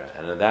learning Torah.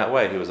 And in that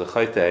way, he was a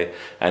chayte,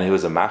 and he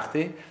was a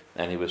machti,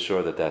 and he was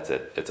sure that that's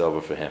it. It's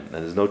over for him.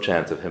 And there's no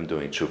chance of him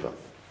doing tshuva.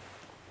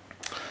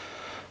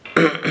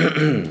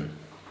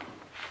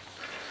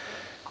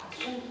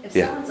 If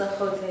someone's a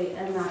chayte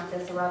and not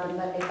just a rabbin,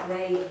 but if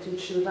they do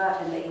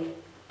tshuva and they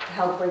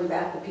help bring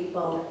back the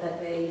people that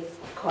they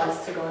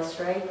caused to go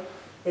astray,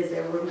 is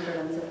there room for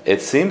them to?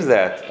 It seems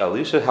that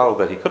Elisha held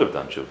that he could have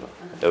done tshuva.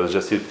 It was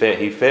just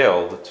he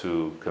failed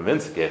to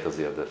convince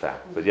Gehazi of the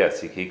fact. But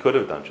yes, he could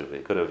have done tshuva.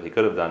 He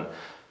could have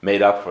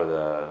made up for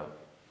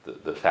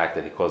the fact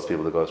that he caused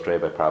people to go astray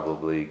by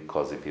probably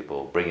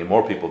bringing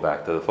more people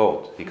back to the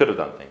fold. He could have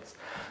done things.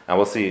 And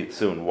we'll see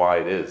soon why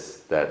it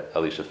is that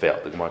Elisha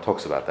failed. The Gemara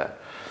talks about that.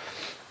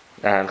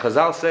 And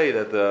Chazal say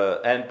that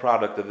the end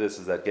product of this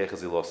is that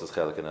Gehazi lost his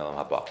chelik in Elam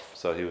Haba.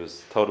 So he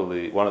was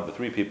totally one of the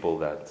three people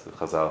that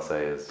Chazal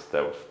say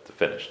that were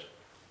finished.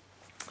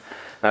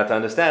 Now to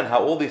understand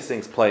how all these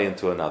things play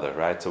into another,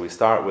 right? So we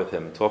start with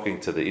him talking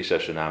to the Isha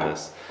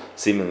Shunamis,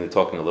 seemingly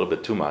talking a little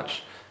bit too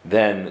much,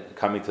 then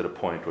coming to the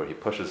point where he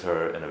pushes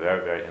her in a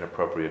very, very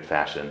inappropriate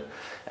fashion,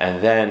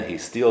 and then he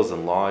steals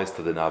and lies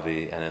to the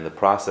Navi, and in the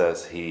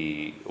process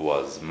he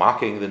was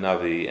mocking the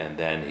Navi, and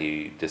then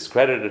he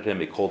discredited him,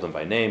 he called him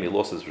by name, he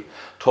lost his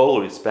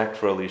total respect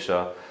for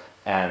Elisha,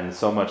 and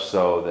so much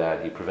so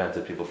that he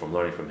prevented people from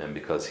learning from him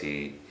because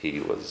he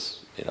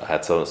was,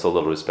 had so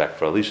little respect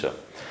for Elisha.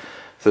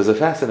 So there's a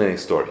fascinating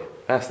story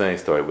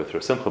with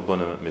Rav Simcha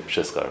Bunim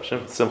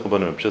Mipshischa. Simcha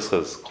Bunim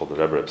Mipshischa is called the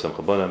Rebbe of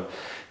Simcha Bunim.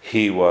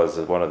 He was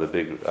one of the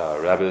big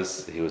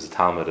rabbis. He was a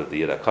Talmud of the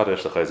Yid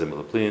HaKadosh, the Chayzim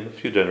Milaplin, a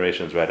few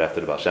generations right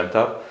after the Baal Shem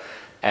Tov.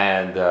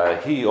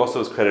 And he also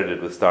is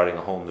credited with starting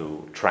a whole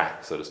new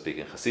track, so to speak,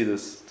 in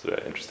Chassidus. It's a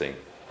very interesting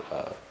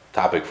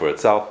topic for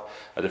itself,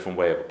 a different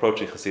way of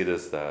approaching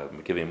Chassidus,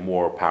 giving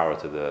more power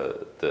to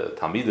the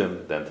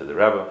Talmidim than to the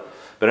Rebbe.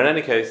 But in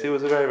any case, he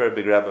was a very, very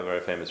big Rebbe, a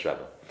very famous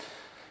Rebbe.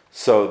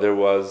 So there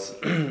was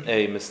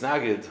a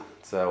Misnagid,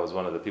 so that was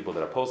one of the people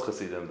that opposed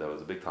Chassidim, that was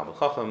a big Talmud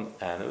Chacham,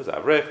 and it was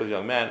Avrech, a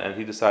young man, and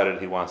he decided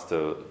he wants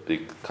to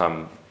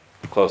become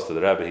close to the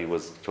Rebbe. He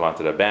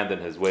wanted to abandon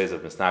his ways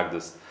of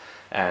Misnagdus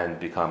and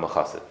become a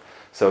Chassid.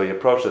 So he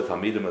approached the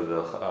Talmidim of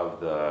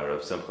the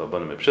Rav Simcha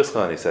Bunim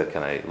Mipshischa, and he said,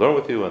 "Can I learn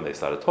with you?" And they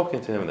started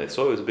talking to him, and they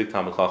saw he was a big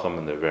Talmud Chacham,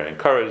 and they're very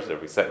encouraged, they're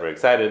very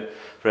excited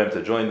for him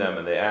to join them,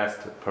 and they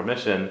asked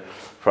permission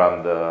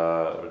from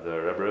the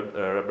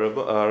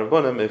Rebbe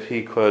Bunim if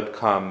he could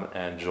come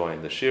and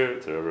join the shir.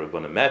 So Rebbe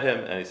Bunim met him,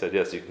 and he said,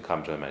 "Yes, you can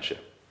come join my shir."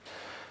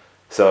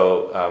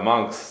 So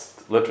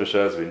amongst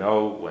literature, as we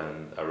know,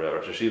 when a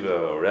Rosh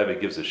Hashiva or Rebbe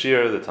gives a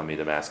shir, the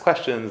Talmidim ask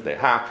questions, they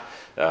hak,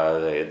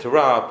 they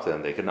interrupt,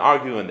 and they can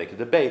argue, and they can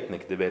debate,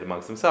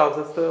 amongst themselves.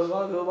 That's the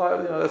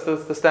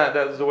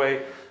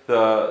way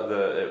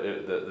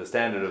the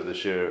standard of the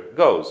shir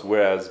goes.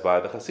 Whereas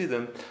by the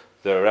Hasidim,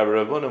 the Rebbe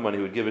Rabbunim, when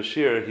he would give a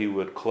shir, he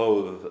would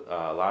clothe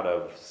a lot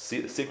of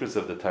secrets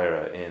of the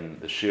Torah in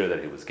the shir that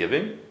he was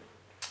giving.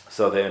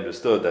 So they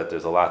understood that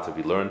there's a lot to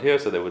be learned here,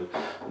 so they would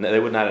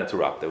not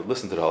interrupt. They would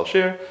listen to the whole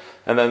shir,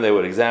 and then they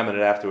would examine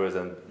it afterwards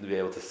and be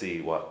able to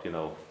see what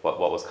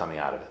was coming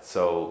out of it.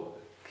 So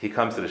he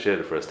comes to the shir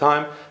the first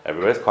time,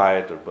 everybody's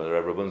quiet, the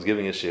Rebbe Rabbunim's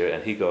giving his shir,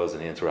 and he goes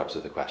and he interrupts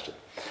with a question.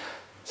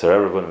 So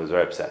Rebbe Rabbunim was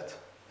very upset,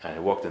 and he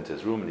walked into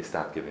his room and he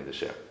stopped giving the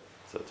shir.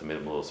 So to me,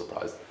 I'm a little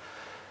surprised.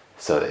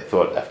 So they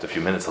thought after a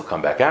few minutes he'll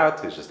come back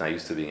out. He's just not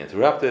used to being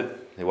interrupted.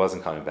 He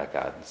wasn't coming back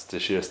out. The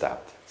shir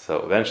stopped. So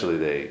eventually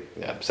they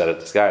upset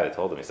at this guy. They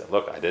told him, he said,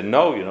 look, I didn't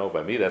know,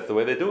 by me, that's the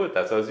way they do it.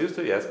 That's what I was used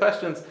to. He has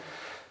questions.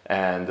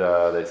 And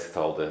they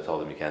told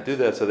him you can't do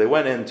that. So they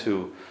went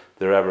into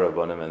the Rebbe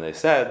Rabbanim and they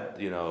said,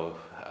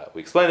 we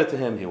explained it to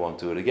him, he won't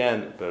do it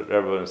again. But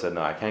Rebbe Rabbanim said,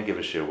 no, I can't give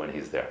a shir when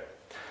he's there.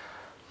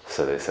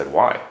 So they said,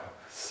 why?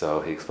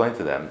 So he explained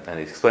to them, and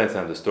he explained to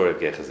them the story of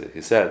Gehazi.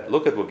 He said,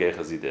 look at what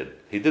Gehazi did.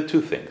 He did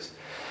two things.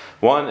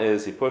 One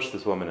is he pushed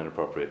this woman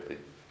inappropriately.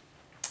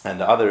 And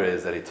the other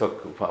is that he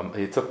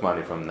took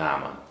money from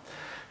Naaman.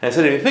 And I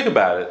said, if you think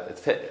about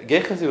it,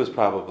 Gehazi was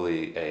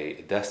probably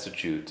a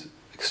destitute,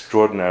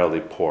 extraordinarily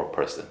poor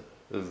person.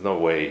 There's no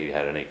way he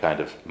had any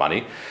kind of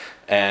money.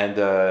 And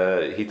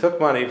he took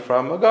money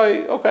from a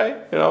guy,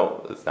 okay,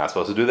 it's not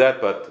supposed to do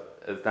that, but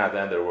it's not the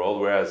end of the world.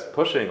 Whereas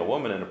pushing a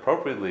woman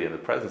inappropriately in the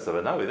presence of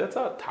a Navi, that's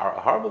a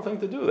horrible thing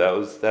to do.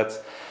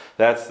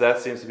 That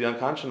seems to be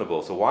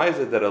unconscionable. So why is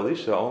it that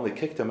Elisha only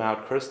kicked him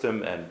out, cursed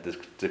him, and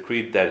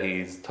decreed that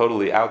he's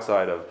totally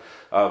outside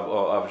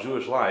of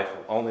Jewish life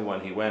only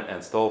when he went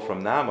and stole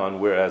from Naaman,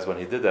 whereas when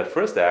he did that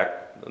first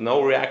act,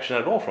 no reaction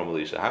at all from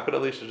Elisha? How could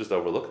Elisha just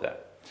overlook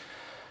that?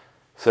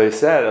 So he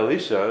said,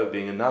 Elisha,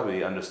 being a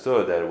Navi,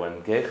 understood that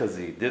when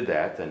Gehazi did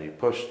that and he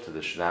pushed to the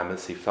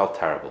Shunamis, he felt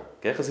terrible.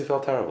 Gehazi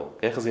felt terrible.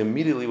 Gehazi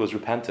immediately was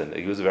repentant.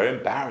 He was very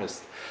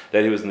embarrassed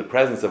that he was in the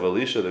presence of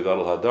Elisha, the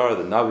Gadol Hadar,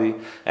 the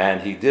Navi, and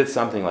he did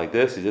something like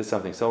this. He did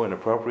something so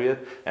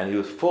inappropriate, and he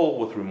was full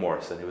with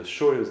remorse, and he was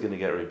sure he was going to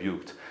get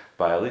rebuked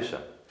by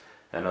Elisha.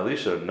 And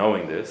Elisha,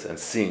 knowing this and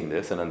seeing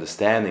this and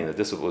understanding that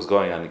this was what was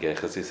going on in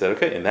Gehazi, he said,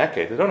 okay, in that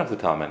case, they don't have to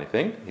tell him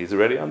anything. He's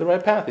already on the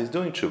right path. He's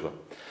doing tshuva.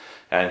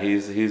 And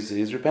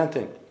he's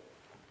repenting.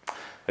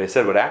 But he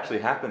said what actually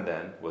happened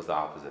then was the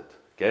opposite.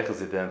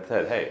 Gehazi then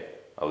said, hey,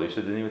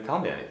 Elisha didn't even tell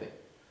me anything.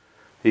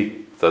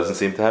 He doesn't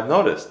seem to have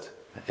noticed.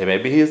 Hey,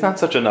 maybe he is not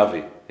such a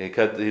Navi. He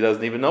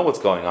doesn't even know what's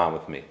going on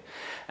with me.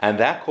 And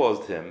that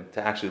caused him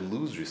to actually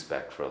lose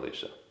respect for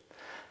Elisha.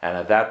 And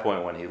at that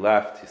point when he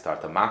left, he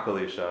started to mock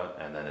Elisha,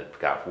 and then it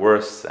got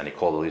worse, and he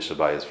called Elisha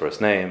by his first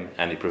name,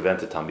 and he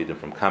prevented Talmidim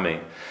from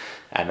coming.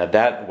 And at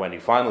that, when he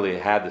finally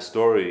had the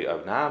story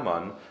of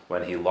Naaman,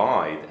 when he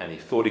lied and he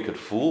thought he could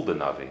fool the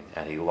Navi,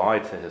 and he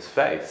lied to his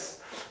face,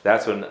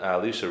 that's when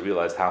Elisha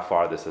realized how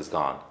far this has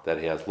gone, that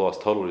he has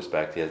lost total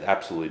respect, he is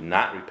absolutely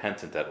not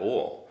repentant at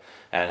all,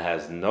 and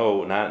has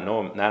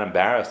not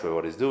embarrassed by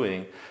what he's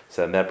doing.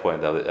 So at that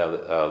point,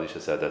 Elisha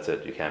said, that's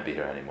it, you can't be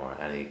here anymore,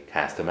 and he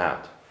cast him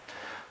out.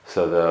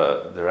 So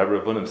the Rebbe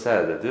Rabbanim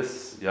said that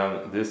this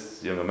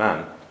young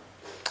man,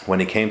 when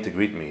he came to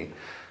greet me,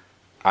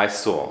 I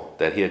saw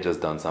that he had just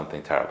done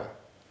something terrible.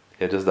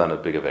 He had just done a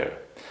big affair.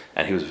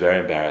 And he was very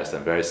embarrassed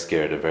and very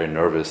scared and very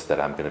nervous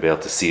that I'm going to be able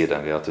to see it,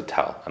 I'm going to be able to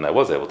tell. And I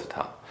was able to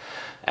tell.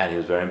 And he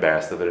was very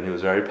embarrassed of it, and he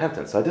was very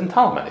repentant. So I didn't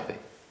tell him anything.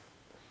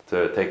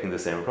 So taking the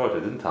same approach, I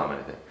didn't tell him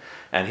anything.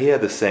 And he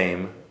had the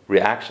same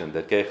reaction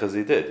that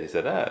Gehazi did. He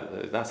said,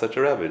 he's not such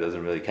a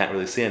Rebbe, he can't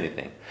really see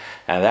anything.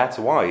 And that's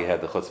why he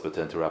had the chutzpah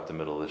to interrupt the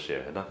middle of the shir.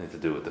 It had nothing to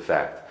do with the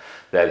fact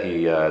that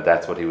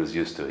that's what he was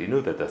used to. He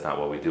knew that that's not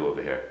what we do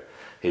over here.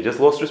 He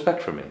just lost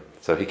respect for me.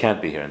 So he can't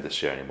be here in this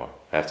shir anymore.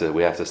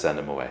 We have to send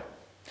him away.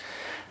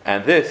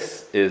 And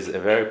this is a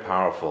very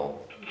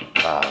powerful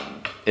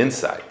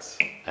insight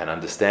and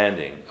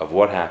understanding of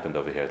what happened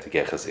over here to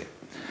Gehazi.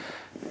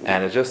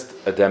 And it's just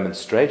a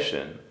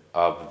demonstration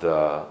of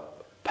the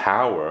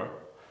power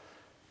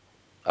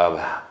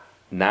of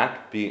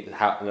not being,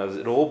 how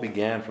it all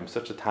began from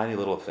such a tiny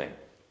little thing.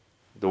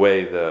 The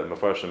way the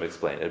Mefarshim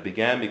explained. It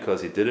began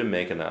because he didn't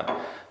make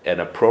an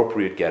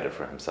appropriate getter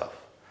for himself.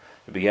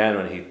 It began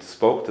when he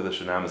spoke to the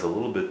Shunamis a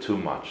little bit too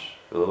much,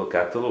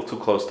 got a little too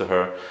close to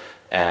her,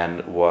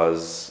 and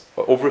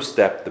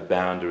overstepped the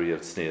boundary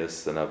of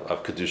tznius and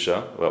of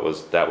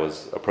kedusha. That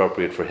was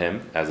appropriate for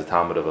him as a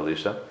Talmud of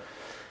Elisha,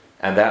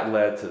 and that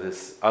led to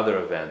this other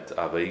event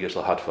of a Yigish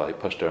Lahatfa. He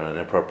pushed her in an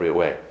inappropriate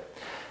way,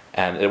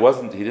 and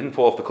he didn't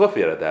fall off the cliff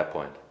yet at that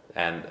point.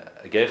 And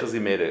Gehazi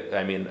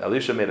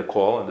Elisha made a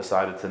call and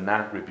decided to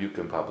not rebuke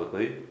him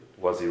publicly.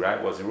 Was he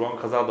right? Was he wrong?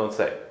 Chazal don't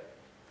say.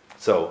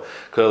 So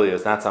clearly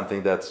it's not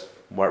something that's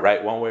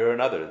right one way or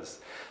another.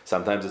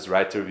 Sometimes it's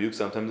right to rebuke,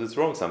 sometimes it's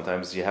wrong.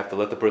 Sometimes you have to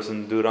let the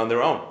person do it on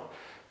their own.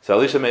 So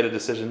Elisha made a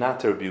decision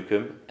not to rebuke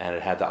him, and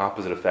it had the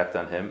opposite effect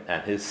on him.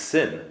 And his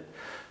sin,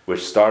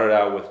 which started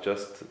out with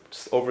just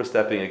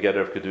overstepping a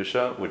getter of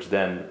Kedusha, which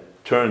then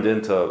turned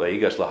into a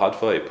Yigash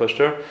Lahadfa, he pushed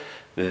her,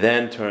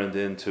 then turned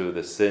into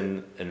the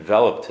sin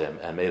enveloped him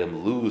and made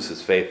him lose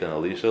his faith in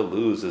Elisha,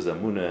 lose his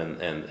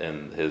amunah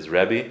in his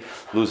Rebbe,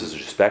 lose his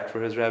respect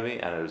for his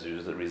Rebbe, and as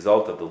a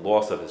result of the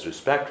loss of his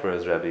respect for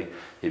his Rebbe,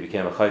 he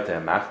became a chayte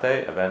and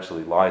machte,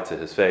 eventually lied to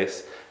his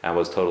face, and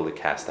was totally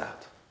cast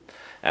out.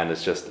 And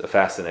it's just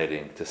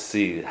fascinating to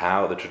see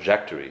how the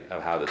trajectory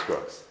of how this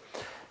works.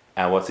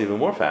 And what's even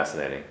more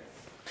fascinating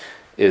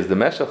is the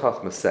Meshech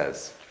Chochmah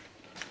says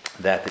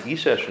that the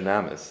Isha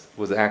Shunamis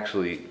was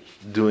actually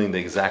doing the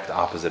exact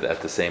opposite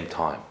at the same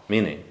time.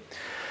 Meaning,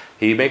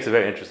 He makes a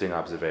very interesting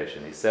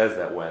observation. He says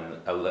that when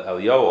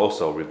Eliyahu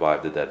also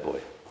revived the dead boy,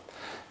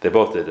 they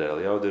both did it.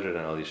 Eliyahu did it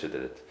and Elisha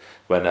did it.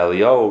 When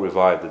Eliyahu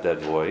revived the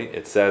dead boy,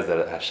 it says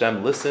that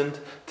Hashem listened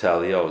to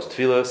Eliyahu's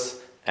tefillas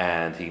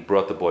and he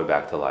brought the boy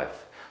back to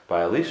life.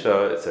 By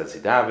Elisha, it says he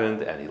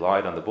davened and he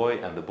lied on the boy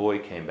and the boy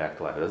came back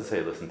to life. It doesn't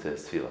say he listened to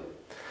his tefillah.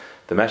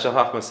 The Meshech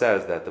Chochmah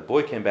says that the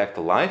boy came back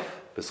to life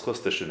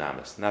b'schus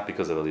Shunamis, not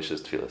because of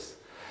Elisha's tefillas,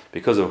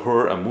 because of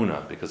her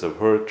amunah, because of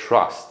her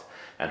trust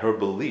and her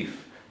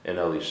belief in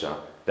Elisha.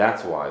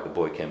 That's why the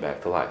boy came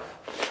back to life.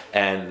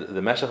 And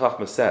the Meshech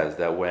Chochmah says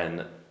that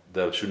when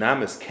the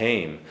Shunamis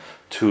came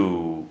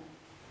to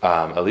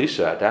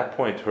Elisha, at that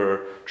point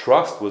her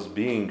trust was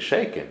being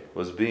shaken,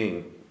 was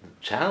being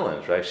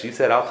challenged, right? She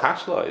said, Al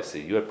Tashla, you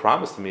see, you had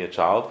promised me a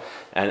child,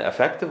 and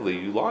effectively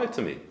you lied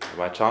to me.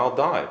 My child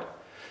died.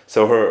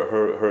 So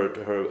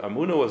her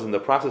amunah was in the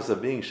process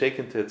of being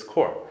shaken to its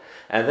core.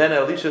 And then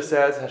Elisha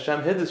says,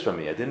 Hashem hid this from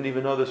me. I didn't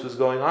even know this was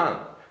going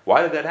on.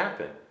 Why did that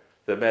happen?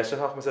 The Meshech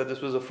Chochmah said this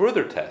was a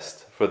further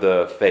test for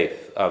the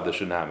faith of the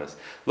Shunamis.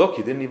 Look,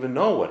 he didn't even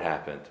know what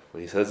happened.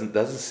 He says it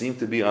doesn't seem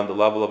to be on the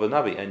level of a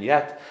Navi, and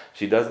yet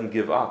she doesn't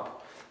give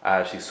up.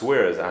 She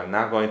swears, I'm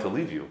not going to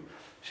leave you.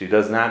 She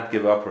does not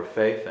give up her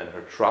faith and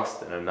her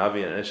trust in a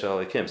Navi and Isha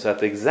Elikim. So at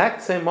the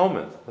exact same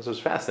moment, this was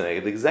fascinating,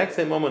 at the exact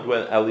same moment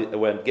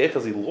when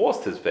Gehazi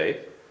lost his faith,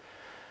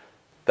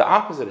 the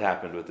opposite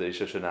happened with the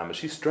Isha Shunamis.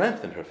 She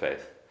strengthened her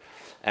faith.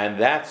 And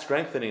that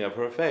strengthening of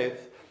her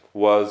faith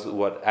was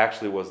what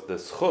actually was the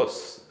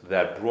schus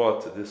that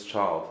brought this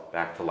child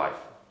back to life.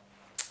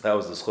 That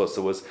was the schus.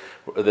 It was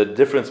the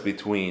difference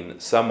between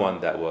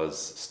someone that was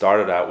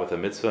started out with a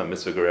mitzvah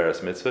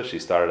gereres mitzvah. She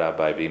started out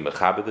by being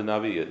mechabed the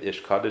navi,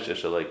 ish kaddish,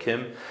 ish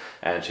elikim,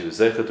 and she was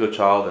zeichet to a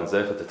child and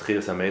zeichet to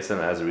tchias hamesim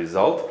as a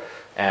result.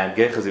 And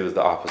Gehazi was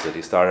the opposite.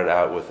 He started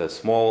out with a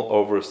small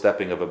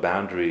overstepping of a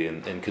boundary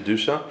in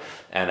Kedusha,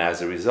 and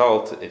as a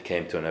result, it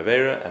came to an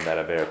Avera, and that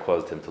Avera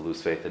caused him to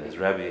lose faith in his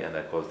Rebbe, and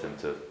that caused him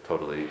to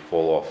totally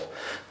fall off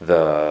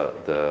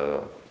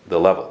the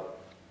level.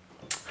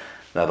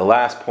 Now, the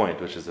last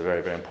point, which is a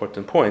very, very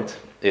important point,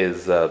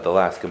 is the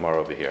last Gemara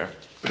over here.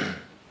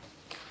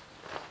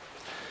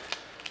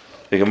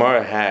 The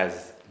Gemara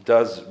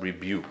does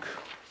rebuke.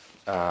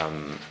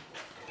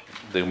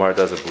 The Gemara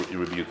does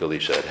rebuke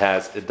Elisha.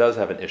 It does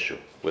have an issue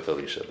with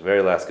Elisha. The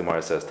very last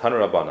Gemara says,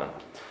 Tanur Rabbanan,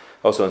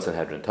 also in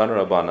Sanhedrin,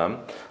 Tanur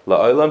Rabbanan,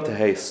 la'olam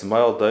tehei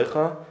smail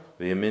doicha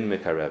v'yamin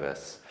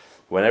mikareves.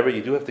 Whenever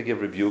you do have to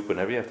give rebuke,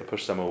 whenever you have to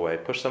push someone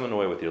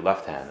away with your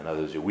left hand, in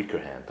other words, your weaker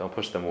hand. Don't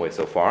push them away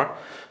so far.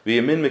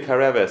 V'yamin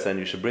mikareves, and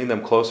you should bring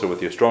them closer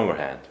with your stronger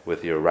hand,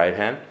 with your right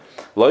hand.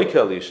 Loike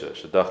Elisha,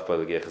 shedachpa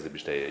leGehazi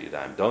b'shtei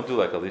yadayim. Don't do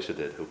like Elisha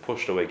did, who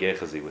pushed away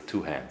Gehazi with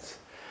two hands.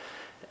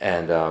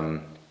 And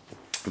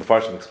the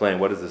Farshim explain,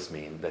 what does this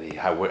mean? That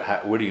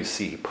where do you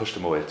see he pushed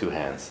him away with two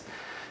hands?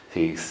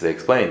 They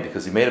explain,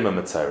 because he made him a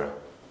Metzira.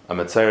 A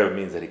Metzira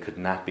means that he could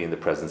not be in the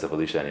presence of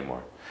Elisha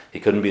anymore.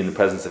 He couldn't be in the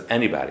presence of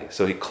anybody.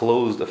 So he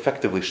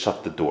effectively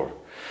shut the door.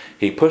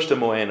 He pushed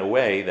him away in a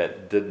way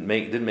that didn't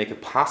make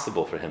it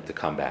possible for him to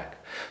come back.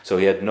 So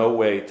he had no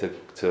way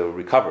to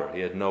recover. He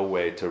had no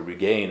way to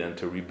regain and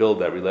to rebuild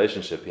that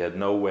relationship. He had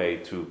no way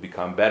to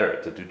become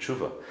better, to do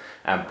tshuva.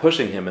 And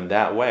pushing him in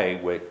that way,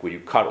 where you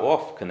cut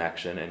off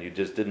connection and you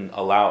just didn't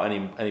allow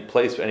any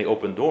place for any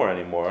open door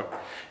anymore,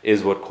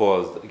 is what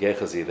caused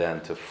Gehazi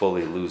then to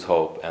fully lose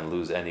hope and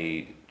lose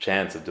any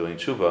chance of doing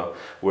tshuva.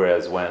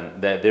 Whereas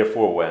when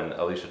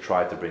Elisha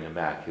tried to bring him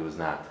back, he was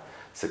not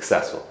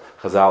successful.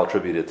 Chazal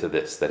attributed to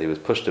this, that he was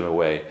pushed him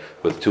away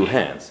with two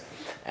hands.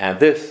 And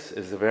this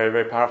is a very,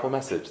 very powerful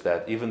message,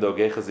 that even though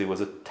Gehazi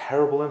was a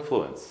terrible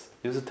influence,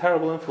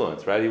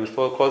 right? He was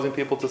causing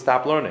people to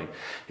stop learning.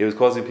 He was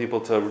causing people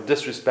to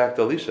disrespect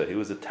Elisha. He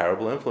was a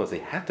terrible influence. He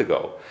had to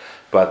go.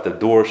 But the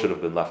door should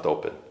have been left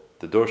open.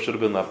 The door should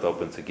have been left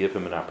open to give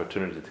him an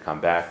opportunity to come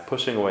back.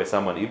 Pushing away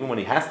someone, even when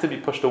he has to be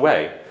pushed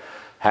away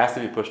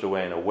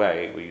in a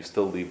way where you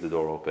still leave the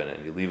door open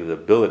and you leave the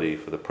ability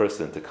for the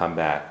person to come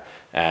back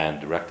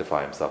and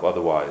rectify himself.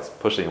 Otherwise,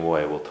 pushing him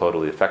away will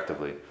totally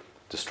effectively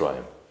destroy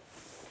him.